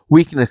has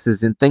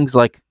weaknesses in things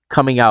like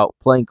coming out,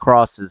 playing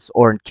crosses,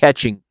 or in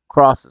catching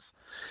crosses.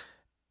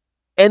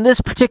 And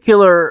this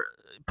particular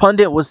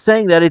pundit was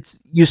saying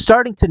that you're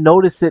starting to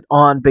notice it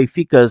on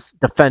Benfica's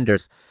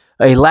defenders,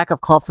 a lack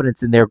of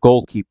confidence in their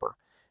goalkeeper.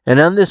 And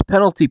on this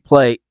penalty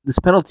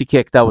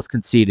kick that was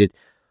conceded,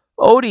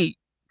 Odie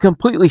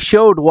completely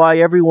showed why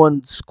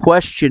everyone's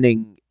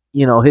questioning,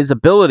 his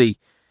ability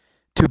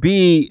to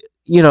be,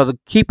 the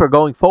keeper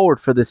going forward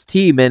for this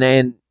team.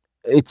 And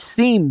it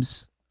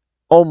seems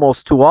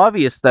almost too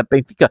obvious that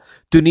Benfica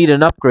do need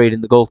an upgrade in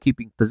the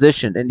goalkeeping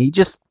position. And he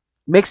just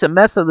makes a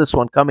mess of this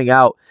one coming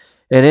out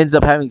and ends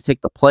up having to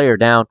take the player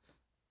down.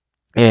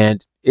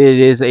 And it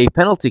is a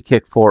penalty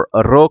kick for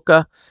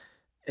Aroca,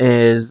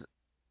 as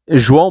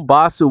João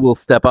Basso will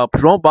step up.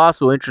 João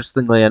Basso,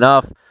 interestingly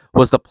enough,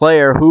 was the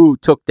player who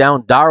took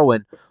down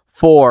Darwin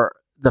for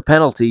the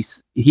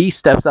penalties. He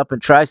steps up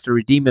and tries to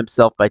redeem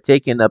himself by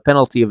taking a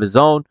penalty of his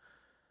own.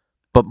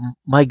 But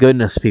my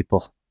goodness,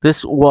 people,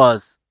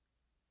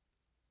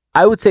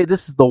 I would say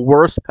this is the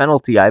worst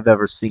penalty I've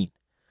ever seen.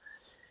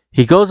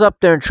 He goes up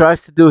there and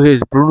tries to do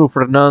his Bruno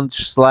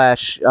Fernandes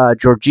 /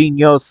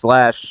 Jorginho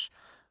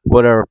 /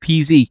 whatever,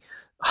 PZ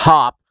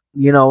hop.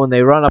 When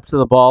they run up to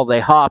the ball, they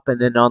hop,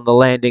 and then on the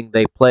landing,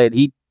 they play it.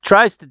 He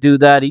tries to do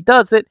that. He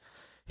does it.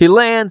 He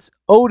lands.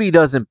 Odie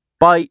doesn't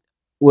bite,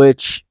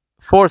 which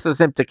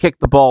forces him to kick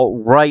the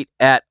ball right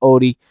at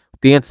Odie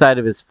with the inside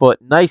of his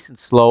foot. Nice and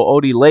slow.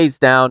 Odie lays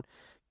down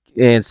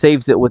and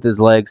saves it with his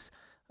legs.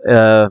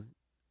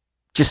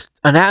 just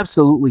an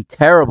absolutely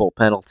terrible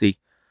penalty,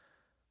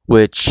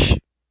 which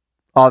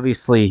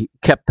obviously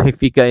kept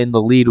Benfica in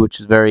the lead, which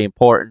is very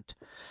important.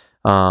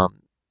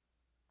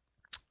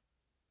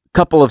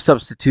 Couple of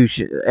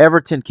substitutions.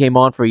 Everton came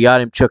on for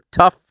Yaremchuk.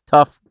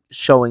 Tough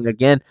showing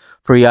again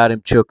for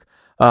Yaremchuk.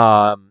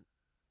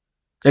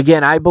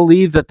 Again, I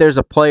believe that there's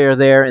a player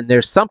there, and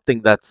there's some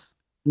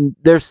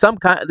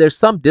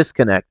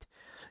disconnect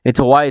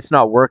into why it's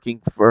not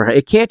working for.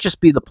 It can't just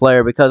be the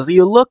player, because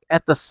you look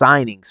at the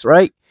signings,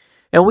 right?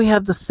 And we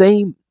have the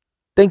same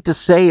thing to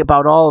say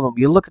about all of them.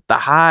 You look at the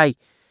high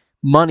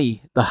money,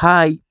 the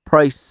high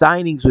price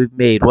signings we've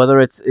made, whether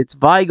it's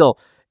Weigl,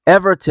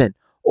 Everton,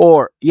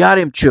 or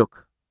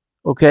Yaremchuk,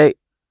 okay?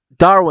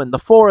 Darwin, the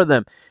four of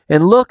them.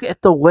 And look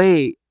at the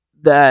way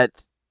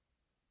that,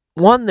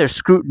 one, they're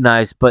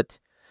scrutinized, but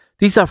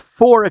these are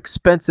four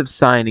expensive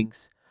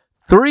signings.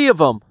 Three of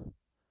them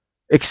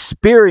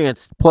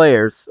experienced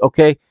players,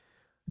 okay?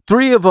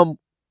 Three of them,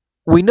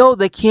 we know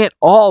they can't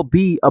all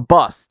be a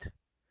bust,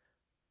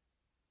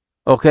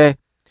 okay?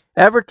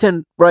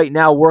 Everton right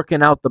now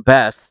working out the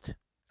best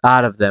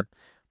out of them.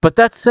 But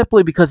that's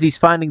simply because he's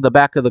finding the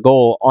back of the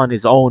goal on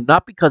his own,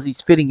 not because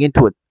he's fitting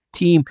into a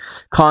team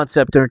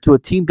concept or into a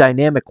team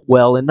dynamic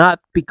well, and not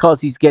because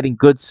he's getting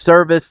good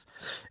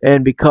service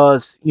and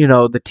because,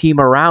 the team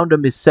around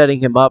him is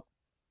setting him up.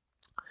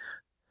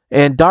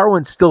 And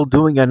Darwin's still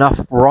doing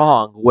enough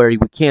wrong where we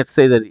can't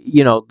say that,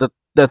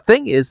 the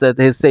thing is that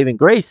his saving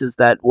grace is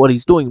that what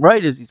he's doing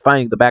right is he's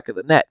finding the back of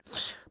the net.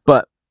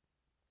 But,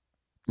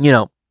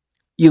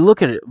 you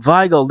look at it,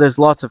 Weigl, there's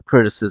lots of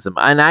criticism,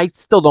 and I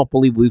still don't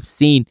believe we've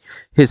seen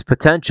his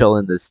potential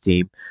in this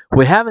team.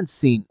 We haven't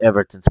seen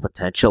Everton's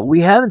potential.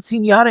 We haven't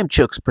seen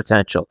Yaremchuk's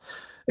potential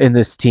in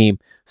this team.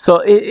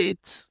 So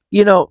it's,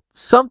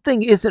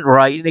 something isn't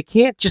right, and it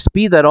can't just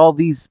be that all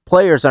these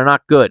players are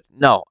not good.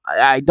 No,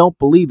 I don't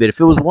believe it. If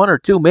it was one or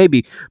two,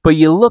 maybe, but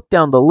you look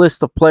down the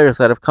list of players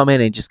that have come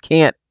in and just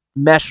can't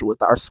mesh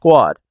with our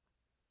squad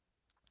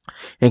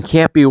and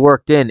can't be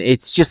worked in.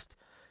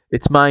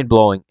 It's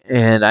mind-blowing,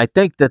 and I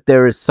think that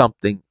there is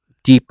something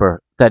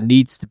deeper that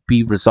needs to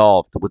be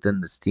resolved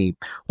within this team.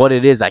 What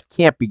it is, I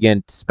can't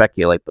begin to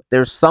speculate, but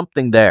there's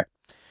something there.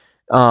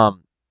 In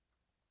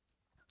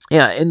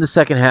the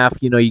second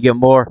half, you get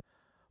more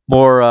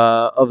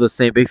of the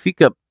same.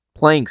 Benfica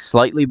playing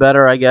slightly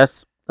better, I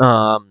guess.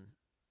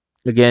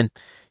 Again,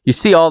 you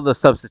see all the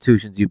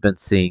substitutions you've been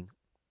seeing.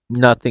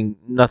 Nothing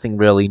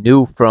really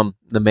new from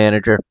the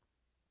manager.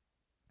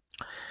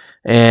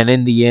 And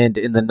in the end,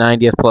 in the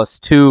 90th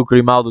 +2,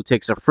 Grimaldo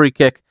takes a free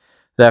kick.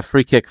 That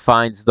free kick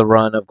finds the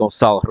run of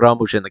Gonçalo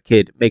Ramos, and the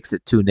kid makes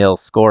it 2-0,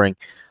 scoring,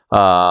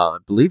 I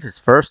believe, his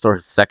first or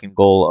his second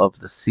goal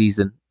of the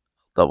season.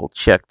 Double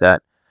check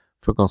that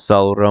for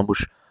Gonçalo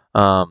Ramos.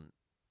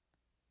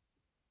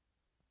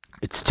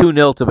 It's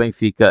 2-0 to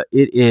Benfica.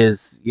 It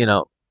is,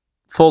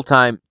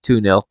 full-time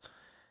 2-0.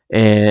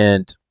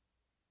 And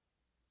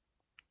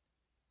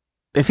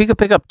Benfica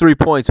pick up 3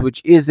 points,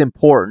 which is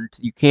important.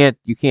 You can't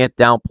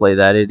downplay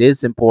that. It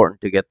is important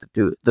to get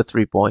the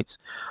 3 points.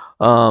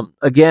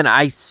 Again,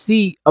 I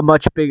see and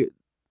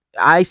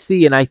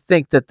I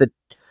think that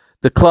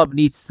the club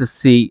needs to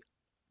see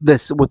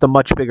this with a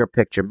much bigger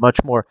picture,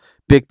 much more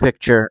big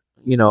picture,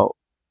 much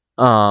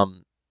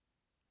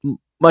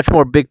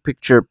more big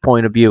picture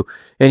point of view.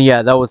 And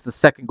yeah, that was the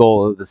second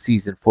goal of the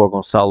season for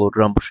Gonçalo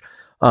Ramos.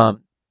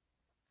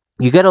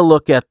 You got to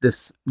look at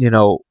this,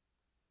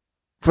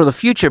 for the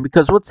future,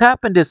 because what's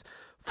happened is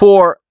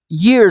for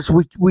years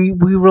we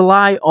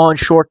rely on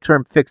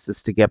short-term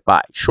fixes to get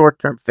by.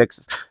 Short-term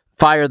fixes.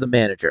 Fire the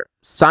manager.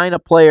 Sign a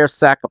player,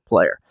 sack a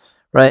player.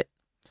 Right?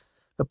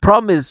 The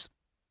problem is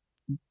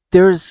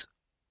there's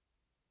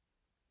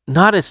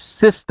not a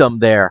system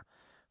there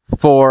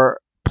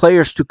for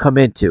players to come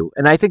into.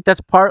 And I think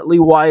that's partly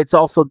why it's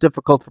also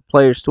difficult for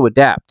players to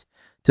adapt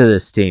to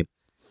this team.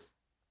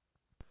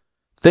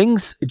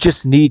 Things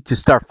just need to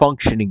start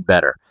functioning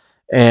better.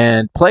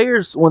 And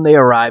players, when they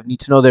arrive,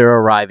 need to know they're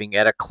arriving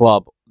at a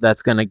club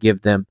that's going to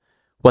give them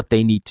what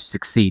they need to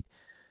succeed.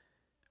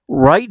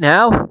 Right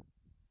now,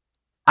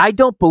 I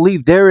don't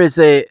believe there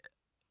is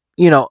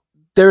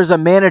there's a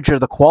manager,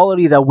 the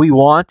quality that we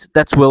want,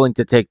 that's willing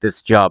to take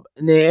this job.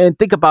 And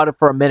think about it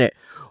for a minute.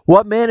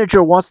 What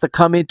manager wants to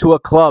come into a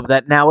club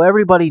that now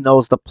everybody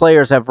knows the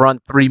players have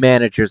run 3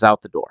 managers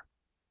out the door?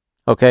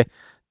 Okay?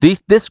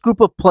 This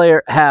group of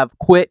players have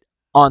quit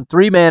on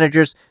 3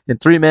 managers,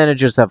 and 3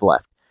 managers have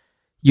left.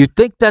 You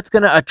think that's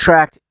going to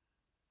attract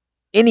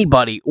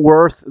anybody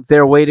worth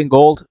their weight in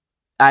gold?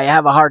 I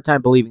have a hard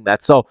time believing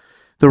that. So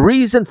the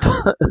reason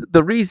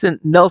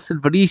Nelson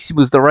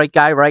Veríssimo is the right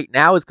guy right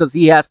now is because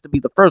he has to be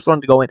the first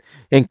one to go in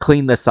and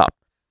clean this up.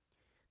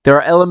 There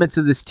are elements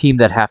of this team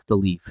that have to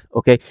leave.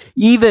 Okay,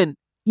 even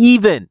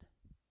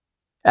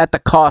at the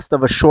cost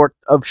of short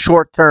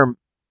term,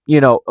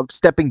 of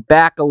stepping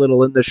back a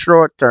little in the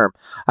short term.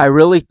 I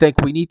really think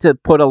we need to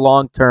put a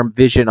long term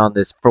vision on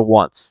this for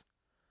once.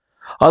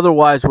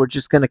 Otherwise, we're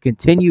just going to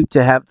continue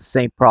to have the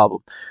same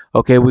problem.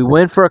 Okay, we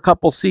win for a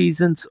couple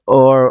seasons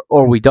or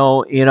we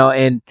don't,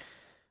 and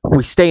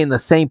we stay in the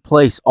same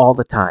place all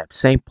the time.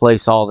 Same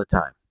place all the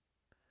time.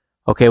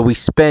 Okay, we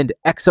spend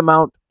X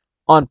amount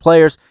on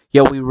players,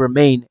 yet we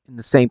remain in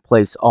the same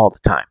place all the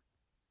time.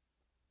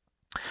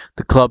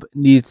 The club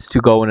needs to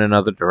go in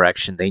another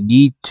direction. They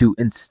need to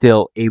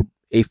instill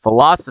a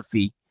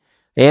philosophy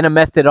and a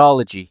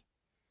methodology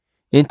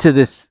into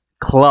this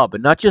club,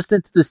 and not just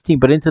into this team,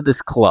 but into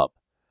this club.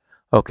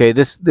 Okay,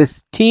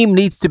 this team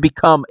needs to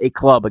become a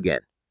club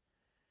again.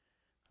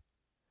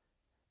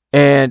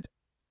 And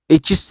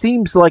it just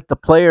seems like the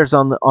players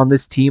on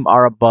this team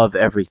are above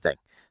everything.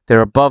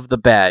 They're above the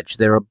badge.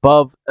 They're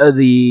above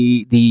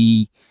the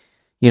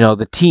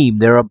team.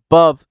 They're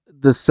above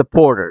the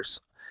supporters.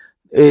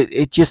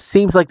 It just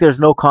seems like there's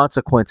no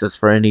consequences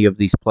for any of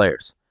these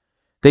players.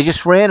 They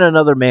just ran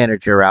another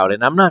manager out,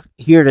 and I'm not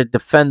here to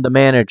defend the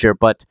manager,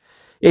 but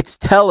it's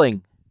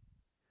telling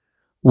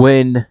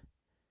when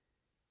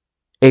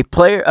a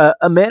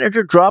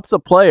manager drops a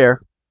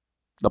player,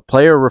 the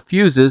player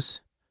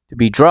refuses to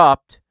be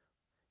dropped,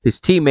 his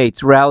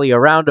teammates rally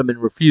around him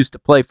and refuse to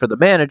play for the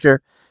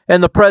manager,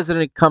 and the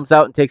president comes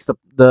out and takes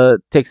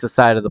the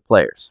side of the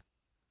players.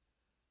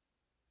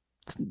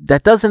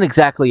 That doesn't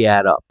exactly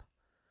add up.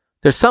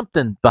 There's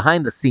something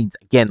behind the scenes.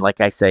 Again,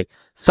 like I say,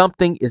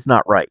 something is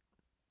not right,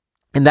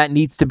 and that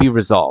needs to be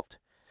resolved.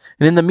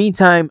 And in the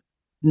meantime,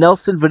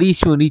 Nelson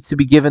Vericio needs to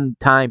be given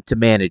time to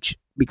manage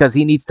because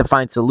he needs to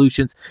find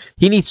solutions.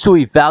 He needs to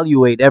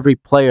evaluate every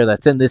player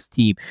that's in this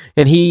team,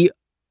 and he,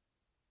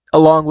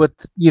 along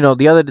with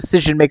the other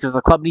decision makers of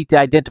the club, need to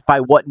identify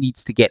what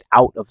needs to get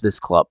out of this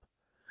club.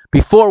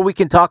 Before we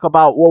can talk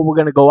about what we're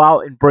going to go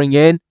out and bring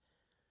in,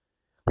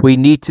 we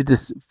need to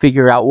just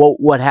figure out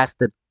what has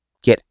to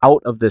get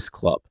out of this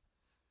club.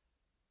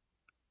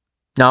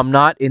 Now, I'm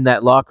not in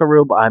that locker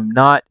room. I'm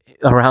not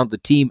around the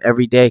team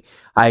every day.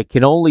 I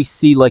can only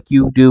see like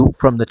you do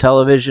from the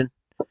television.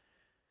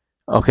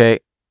 Okay,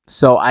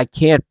 so I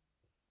can't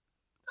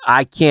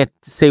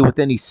say with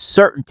any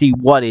certainty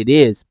what it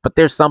is, but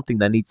there's something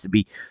that needs to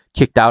be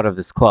kicked out of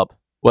this club.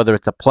 Whether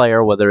it's a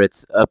player, whether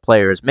it's a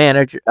player's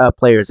manager, a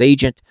player's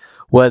agent,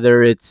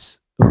 whether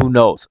it's who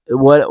knows.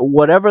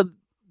 Whatever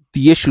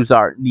the issues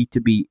are need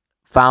to be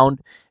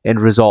found and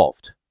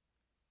resolved.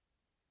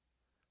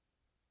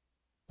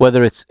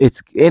 Whether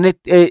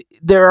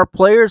there are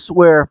players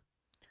where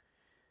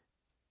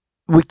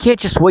we can't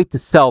just wait to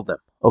sell them.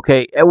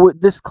 Okay,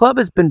 this club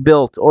has been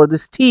built, or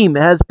this team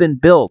has been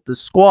built, the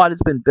squad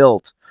has been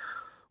built,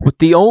 with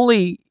the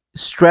only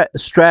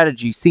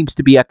strategy seems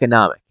to be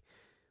economic.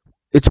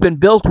 It's been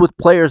built with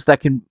players that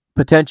can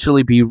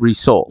potentially be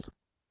resold.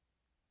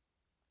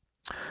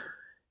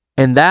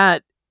 And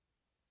that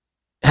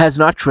has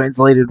not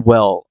translated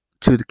well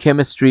to the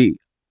chemistry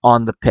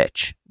on the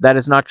pitch. That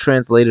has not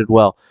translated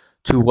well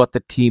to what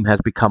the team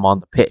has become on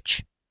the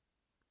pitch.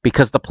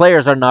 Because the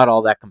players are not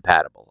all that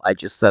compatible. I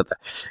just said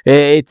that.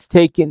 It's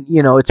taken,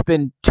 it's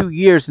been 2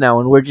 years now,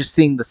 and we're just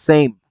seeing the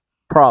same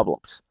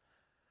problems.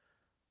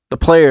 The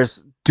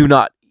players do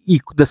not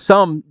equal,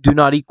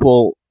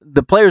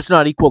 the players do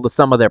not equal the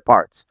sum of their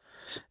parts.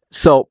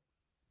 So,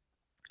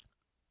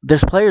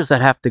 there's players that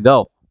have to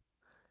go.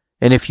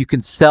 And if you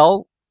can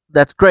sell,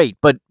 that's great.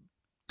 But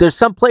there's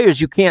some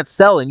players you can't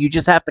sell, and you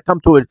just have to come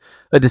to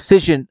a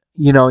decision,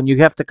 and you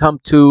have to come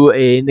to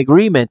an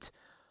agreement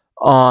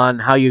on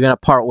how you're going to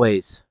part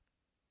ways.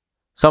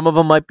 Some of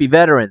them might be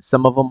veterans.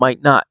 Some of them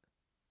might not.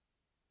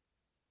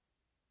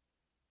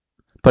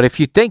 But if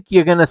you think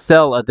you're going to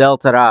sell Adel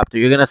Taarabt, or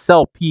you're going to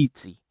sell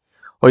Pizzi,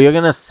 or you're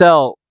going to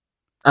sell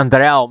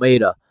Andrea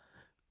Almeida,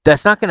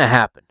 that's not going to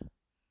happen.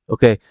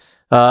 Okay?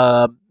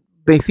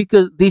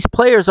 Benfica, these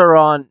players are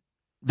on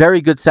very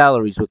good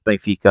salaries with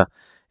Benfica.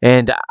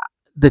 And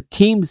the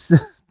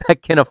teams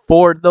that can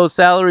afford those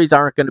salaries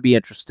aren't going to be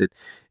interested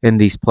in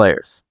these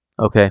players.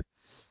 Okay?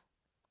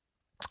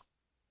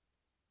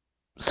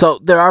 So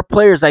there are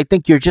players I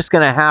think you're just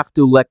going to have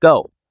to let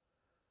go.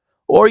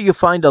 Or you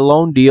find a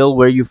loan deal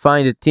where you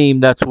find a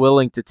team that's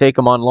willing to take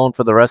them on loan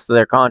for the rest of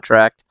their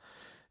contract,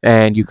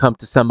 and you come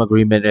to some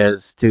agreement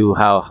as to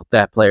how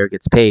that player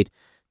gets paid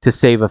to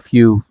save a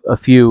few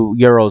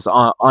euros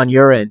on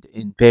your end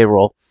in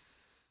payroll.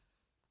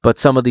 But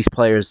some of these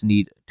players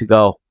need to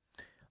go.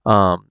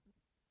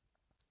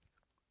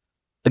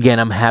 Again,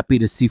 I'm happy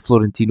to see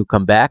Florentino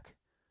come back.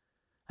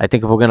 I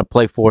think if we're going to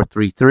play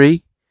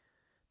 4-3-3,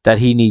 that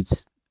he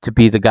needs to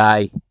be the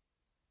guy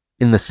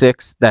in the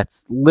 6.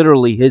 That's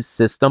literally his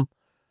system.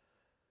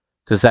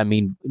 Does that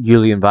mean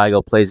Julian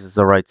Weigl plays as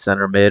a right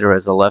center mid or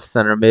as a left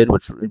center mid,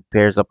 which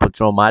pairs up with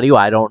João Mario?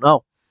 I don't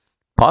know.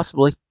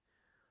 Possibly.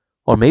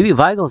 Or maybe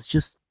Weigl's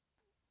just...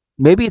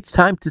 Maybe it's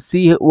time to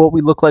see what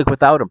we look like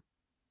without him.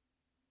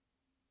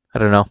 I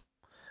don't know.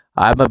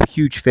 I'm a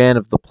huge fan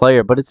of the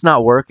player, but it's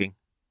not working.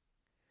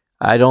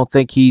 I don't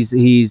think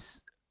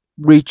he's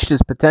reached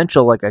his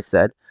potential, like I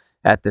said,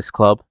 at this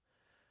club.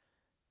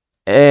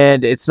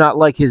 And it's not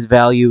like his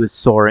value is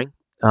soaring.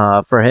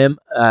 For him,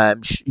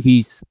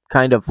 he's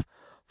kind of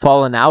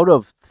fallen out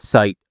of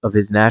sight of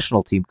his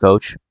national team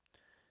coach.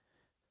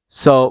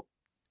 So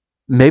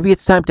maybe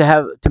it's time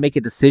to make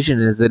a decision.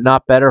 Is it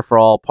not better for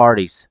all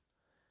parties?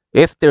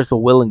 if there's a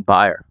willing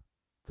buyer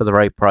for the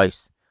right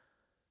price,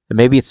 then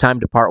maybe it's time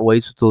to part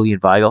ways with Julian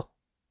Weigl.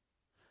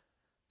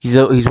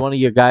 He's one of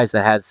your guys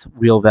that has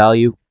real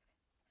value,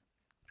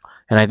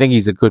 and I think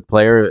he's a good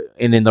player.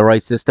 And in the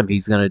right system,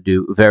 he's going to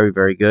do very,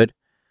 very good.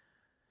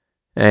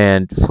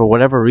 And for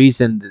whatever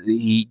reason,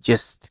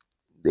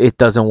 it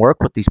doesn't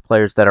work with these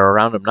players that are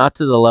around him, not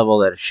to the level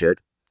that it should.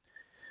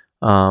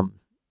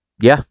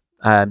 Yeah,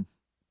 I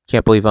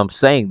can't believe I'm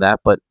saying that,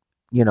 but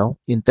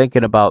in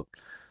thinking about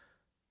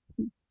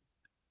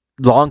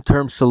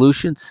long-term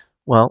solutions,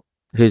 well,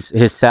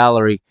 his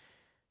salary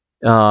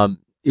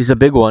is a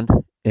big one,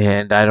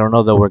 and I don't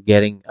know that we're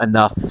getting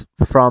enough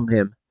from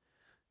him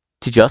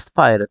to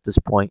justify it at this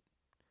point.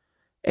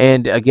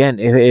 And again,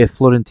 if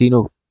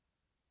Florentino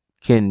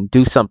can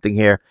do something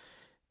here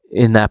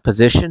in that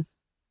position,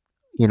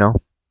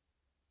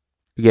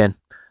 again,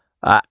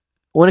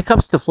 when it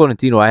comes to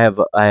Florentino, I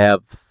have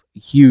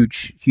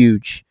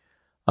huge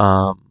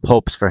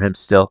hopes for him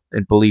still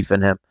and belief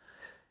in him.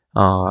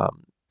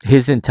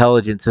 His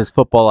intelligence, his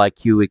football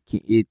IQ,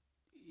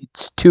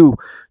 it's too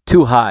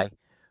high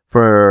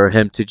for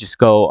him to just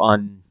go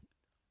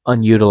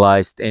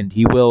unutilized, and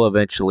he will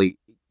eventually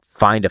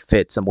find a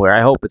fit somewhere.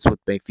 I hope it's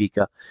with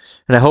Benfica,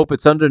 and I hope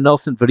it's under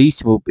Nelson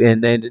Verissimo.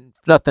 And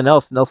if nothing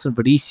else, Nelson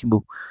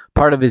Verissimo,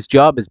 part of his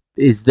job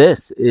is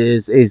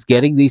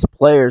getting these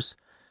players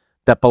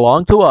that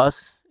belong to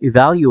us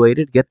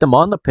evaluated, get them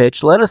on the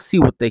pitch, let us see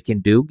what they can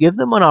do, give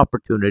them an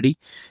opportunity,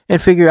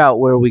 and figure out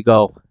where we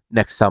go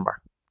next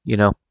summer.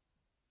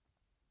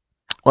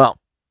 Well,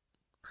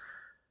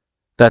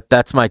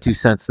 that's my 2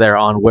 cents there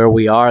on where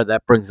we are.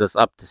 That brings us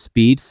up to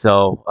speed.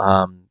 So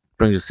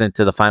brings us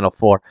into the final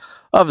 4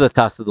 of the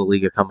Taça da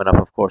Liga coming up,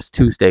 of course,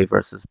 Tuesday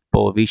versus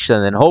Boavista,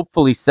 and then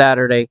hopefully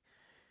Saturday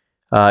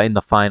in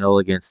the final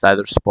against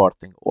either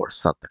Sporting or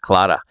Santa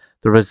Clara.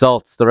 The rest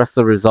of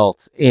the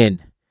results in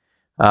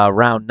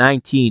round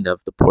 19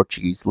 of the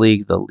Portuguese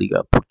League, the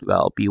Liga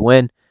Portugal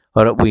B-win.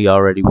 We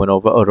already went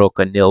over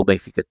Aroca 0,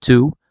 Benfica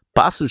 2,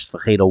 Paços de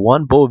Ferreira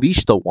 1,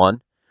 Boavista 1,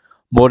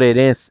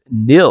 Moreirense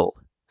 0,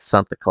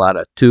 Santa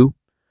Clara 2,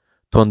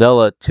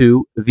 Tondela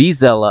 2,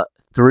 Vizela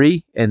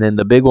 3, and then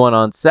the big one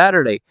on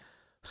Saturday,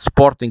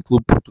 Sporting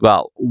Clube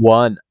Portugal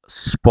 1,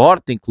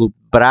 Sporting Clube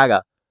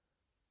Braga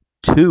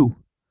 2.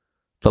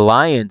 The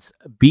Lions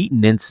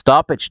beaten in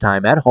stoppage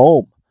time at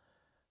home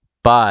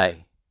by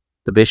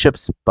the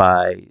Bishops,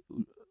 by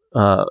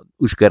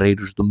Os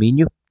Guerreiros do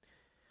Minho.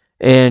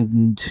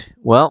 And,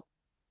 well,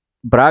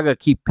 Braga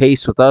keep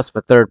pace with us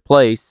for third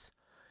place.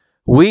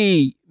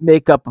 We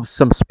make up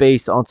some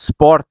space on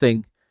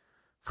Sporting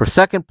for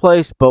second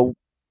place, but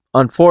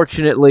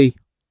unfortunately,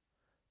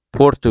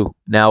 Porto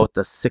now with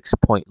a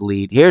 6-point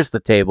lead. Here's the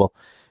table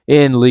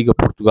in Liga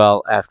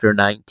Portugal after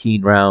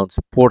 19 rounds.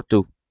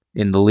 Porto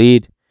in the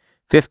lead,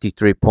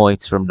 53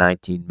 points from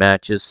 19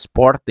 matches.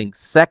 Sporting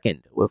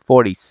second with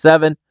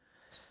 47.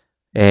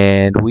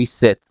 And we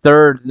sit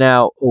third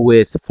now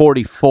with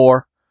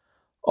 44.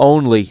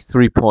 Only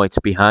 3 points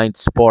behind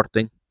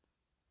Sporting.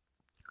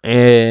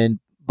 And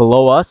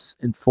below us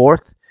in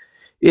fourth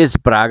is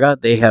Braga.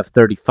 They have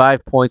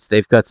 35 points.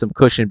 They've got some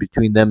cushion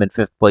between them and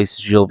fifth place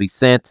Gil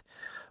Vicente,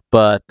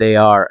 but they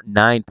are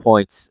 9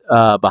 points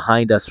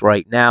behind us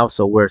right now.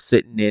 So we're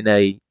sitting in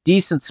a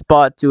decent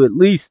spot to at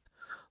least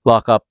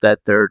lock up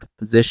that third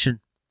position.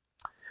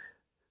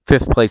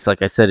 Fifth place,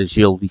 like I said, is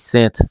Gil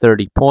Vicente,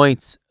 30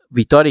 points.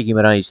 Vitória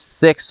Guimarães,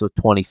 6th with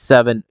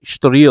 27.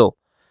 Estoril,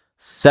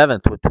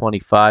 7th with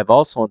 25.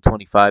 Also on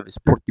 25 is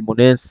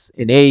Portimonense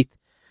in 8th.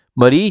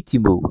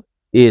 Marítimo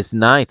is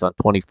 9th on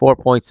 24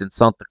 points. And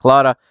Santa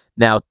Clara,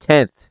 now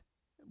 10th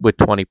with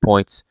 20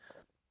 points.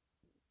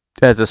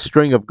 As a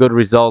string of good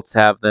results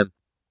have them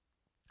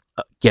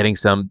getting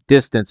some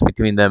distance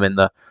between them in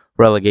the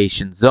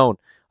relegation zone.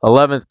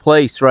 11th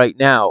place right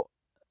now,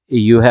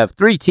 you have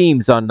 3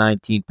 teams on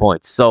 19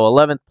 points. So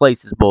 11th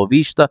place is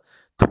Boavista.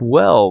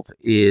 12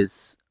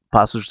 is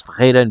Paços de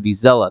Ferreira and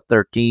Vizela,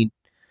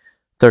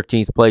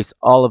 13th place.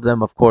 All of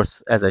them, of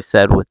course, as I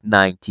said, with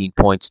 19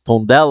 points.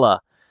 Tondela,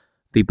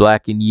 the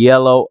black and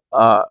yellow,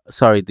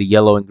 the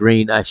yellow and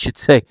green, I should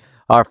say,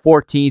 are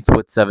 14th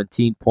with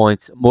 17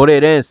 points.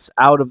 Moreirense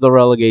out of the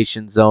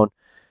relegation zone.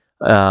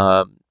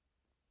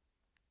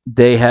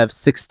 They have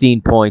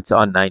 16 points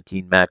on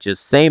 19 matches,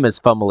 same as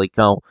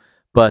Famalicão,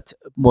 but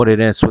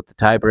Moreirense with the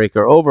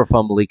tiebreaker over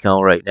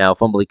Famalicão right now.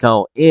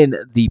 Famalicão in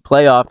the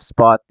playoff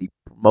spot, the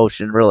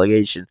promotion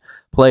relegation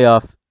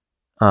playoff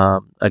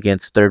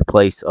against third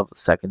place of the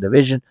second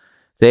division.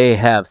 They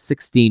have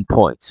 16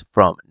 points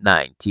from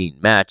 19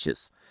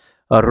 matches.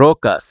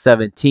 Aroca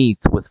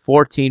 17th with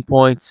 14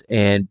 points,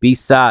 and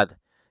Bissad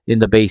in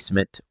the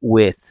basement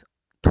with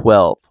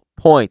 12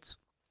 points.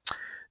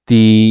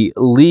 The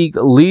league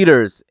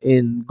leaders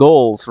in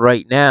goals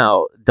right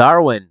now,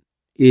 Darwin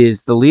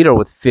is the leader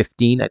with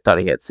 15. I thought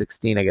he had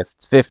 16. I guess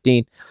it's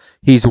 15.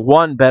 He's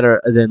one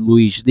better than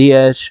Luis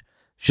Diaz.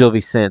 Gil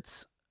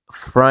Vicente's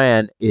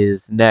Fran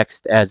is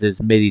next, as is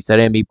Mehdi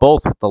Taremi,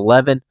 both with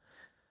 11.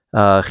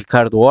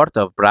 Ricardo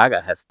Horta of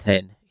Braga has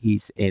 10.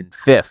 He's in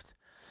 5th.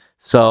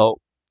 So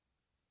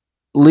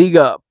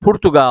Liga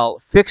Portugal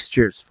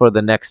fixtures for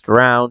the next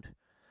round.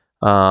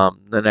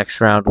 The next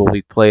round will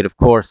be played, of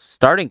course,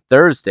 starting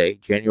Thursday,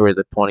 January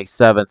the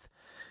 27th.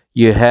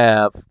 You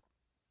have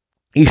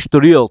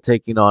Estoril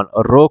taking on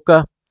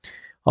Aroca.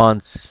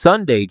 On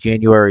Sunday,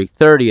 January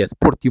 30th,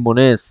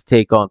 Portimonense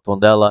take on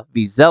Tondela.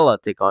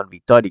 Vizela take on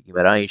Vitória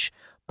Guimarães.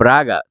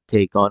 Braga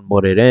take on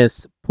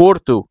Moreirense.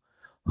 Porto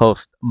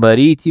host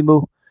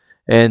Marítimo.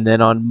 And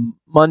then on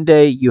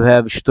Monday, you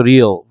have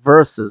Estoril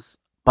versus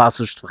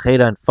Paços de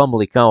Ferreira and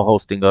Famalicão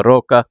hosting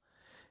Aroca.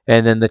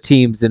 And then the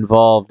teams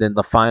involved in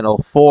the Final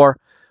Four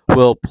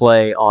will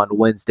play on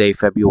Wednesday,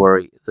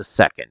 February the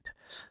 2nd.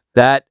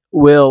 That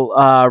will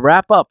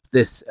wrap up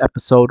this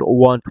episode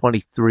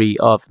 123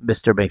 of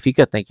Mr.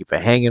 Benfica. Thank you for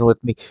hanging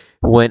with me. It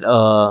went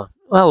a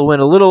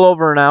little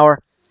over an hour.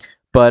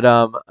 But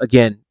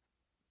again,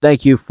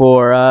 thank you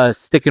for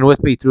sticking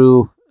with me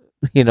through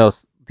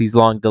these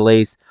long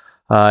delays.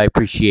 I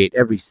appreciate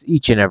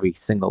each and every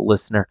single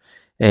listener.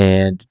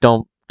 And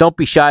don't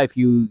be shy if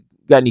you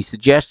got any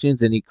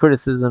suggestions, any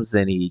criticisms,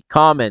 any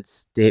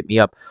comments, to hit me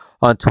up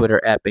on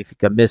Twitter at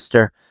Benfica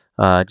Mister.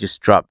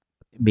 Just drop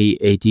me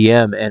a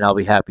DM and I'll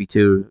be happy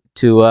to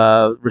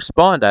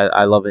respond.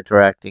 I love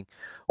interacting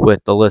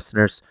with the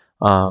listeners.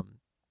 I'll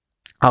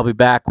be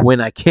back when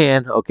I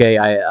can.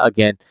 Okay,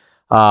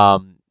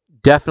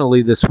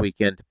 definitely this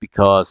weekend,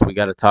 because we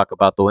got to talk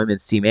about the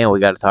women's team and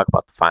we got to talk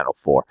about the Final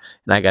Four,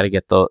 and I got to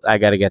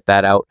get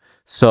that out.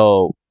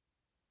 So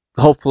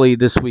hopefully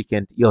this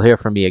weekend you'll hear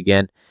from me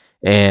again,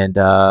 and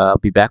I'll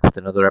be back with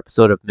another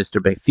episode of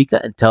Mr.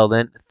 Benfica. Until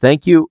then,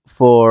 thank you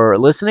for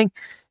listening,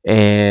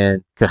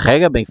 and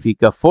Carrega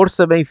Benfica,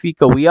 Força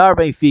Benfica, we are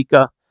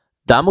Benfica,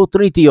 Damo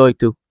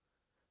 38.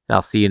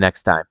 I'll see you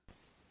next time.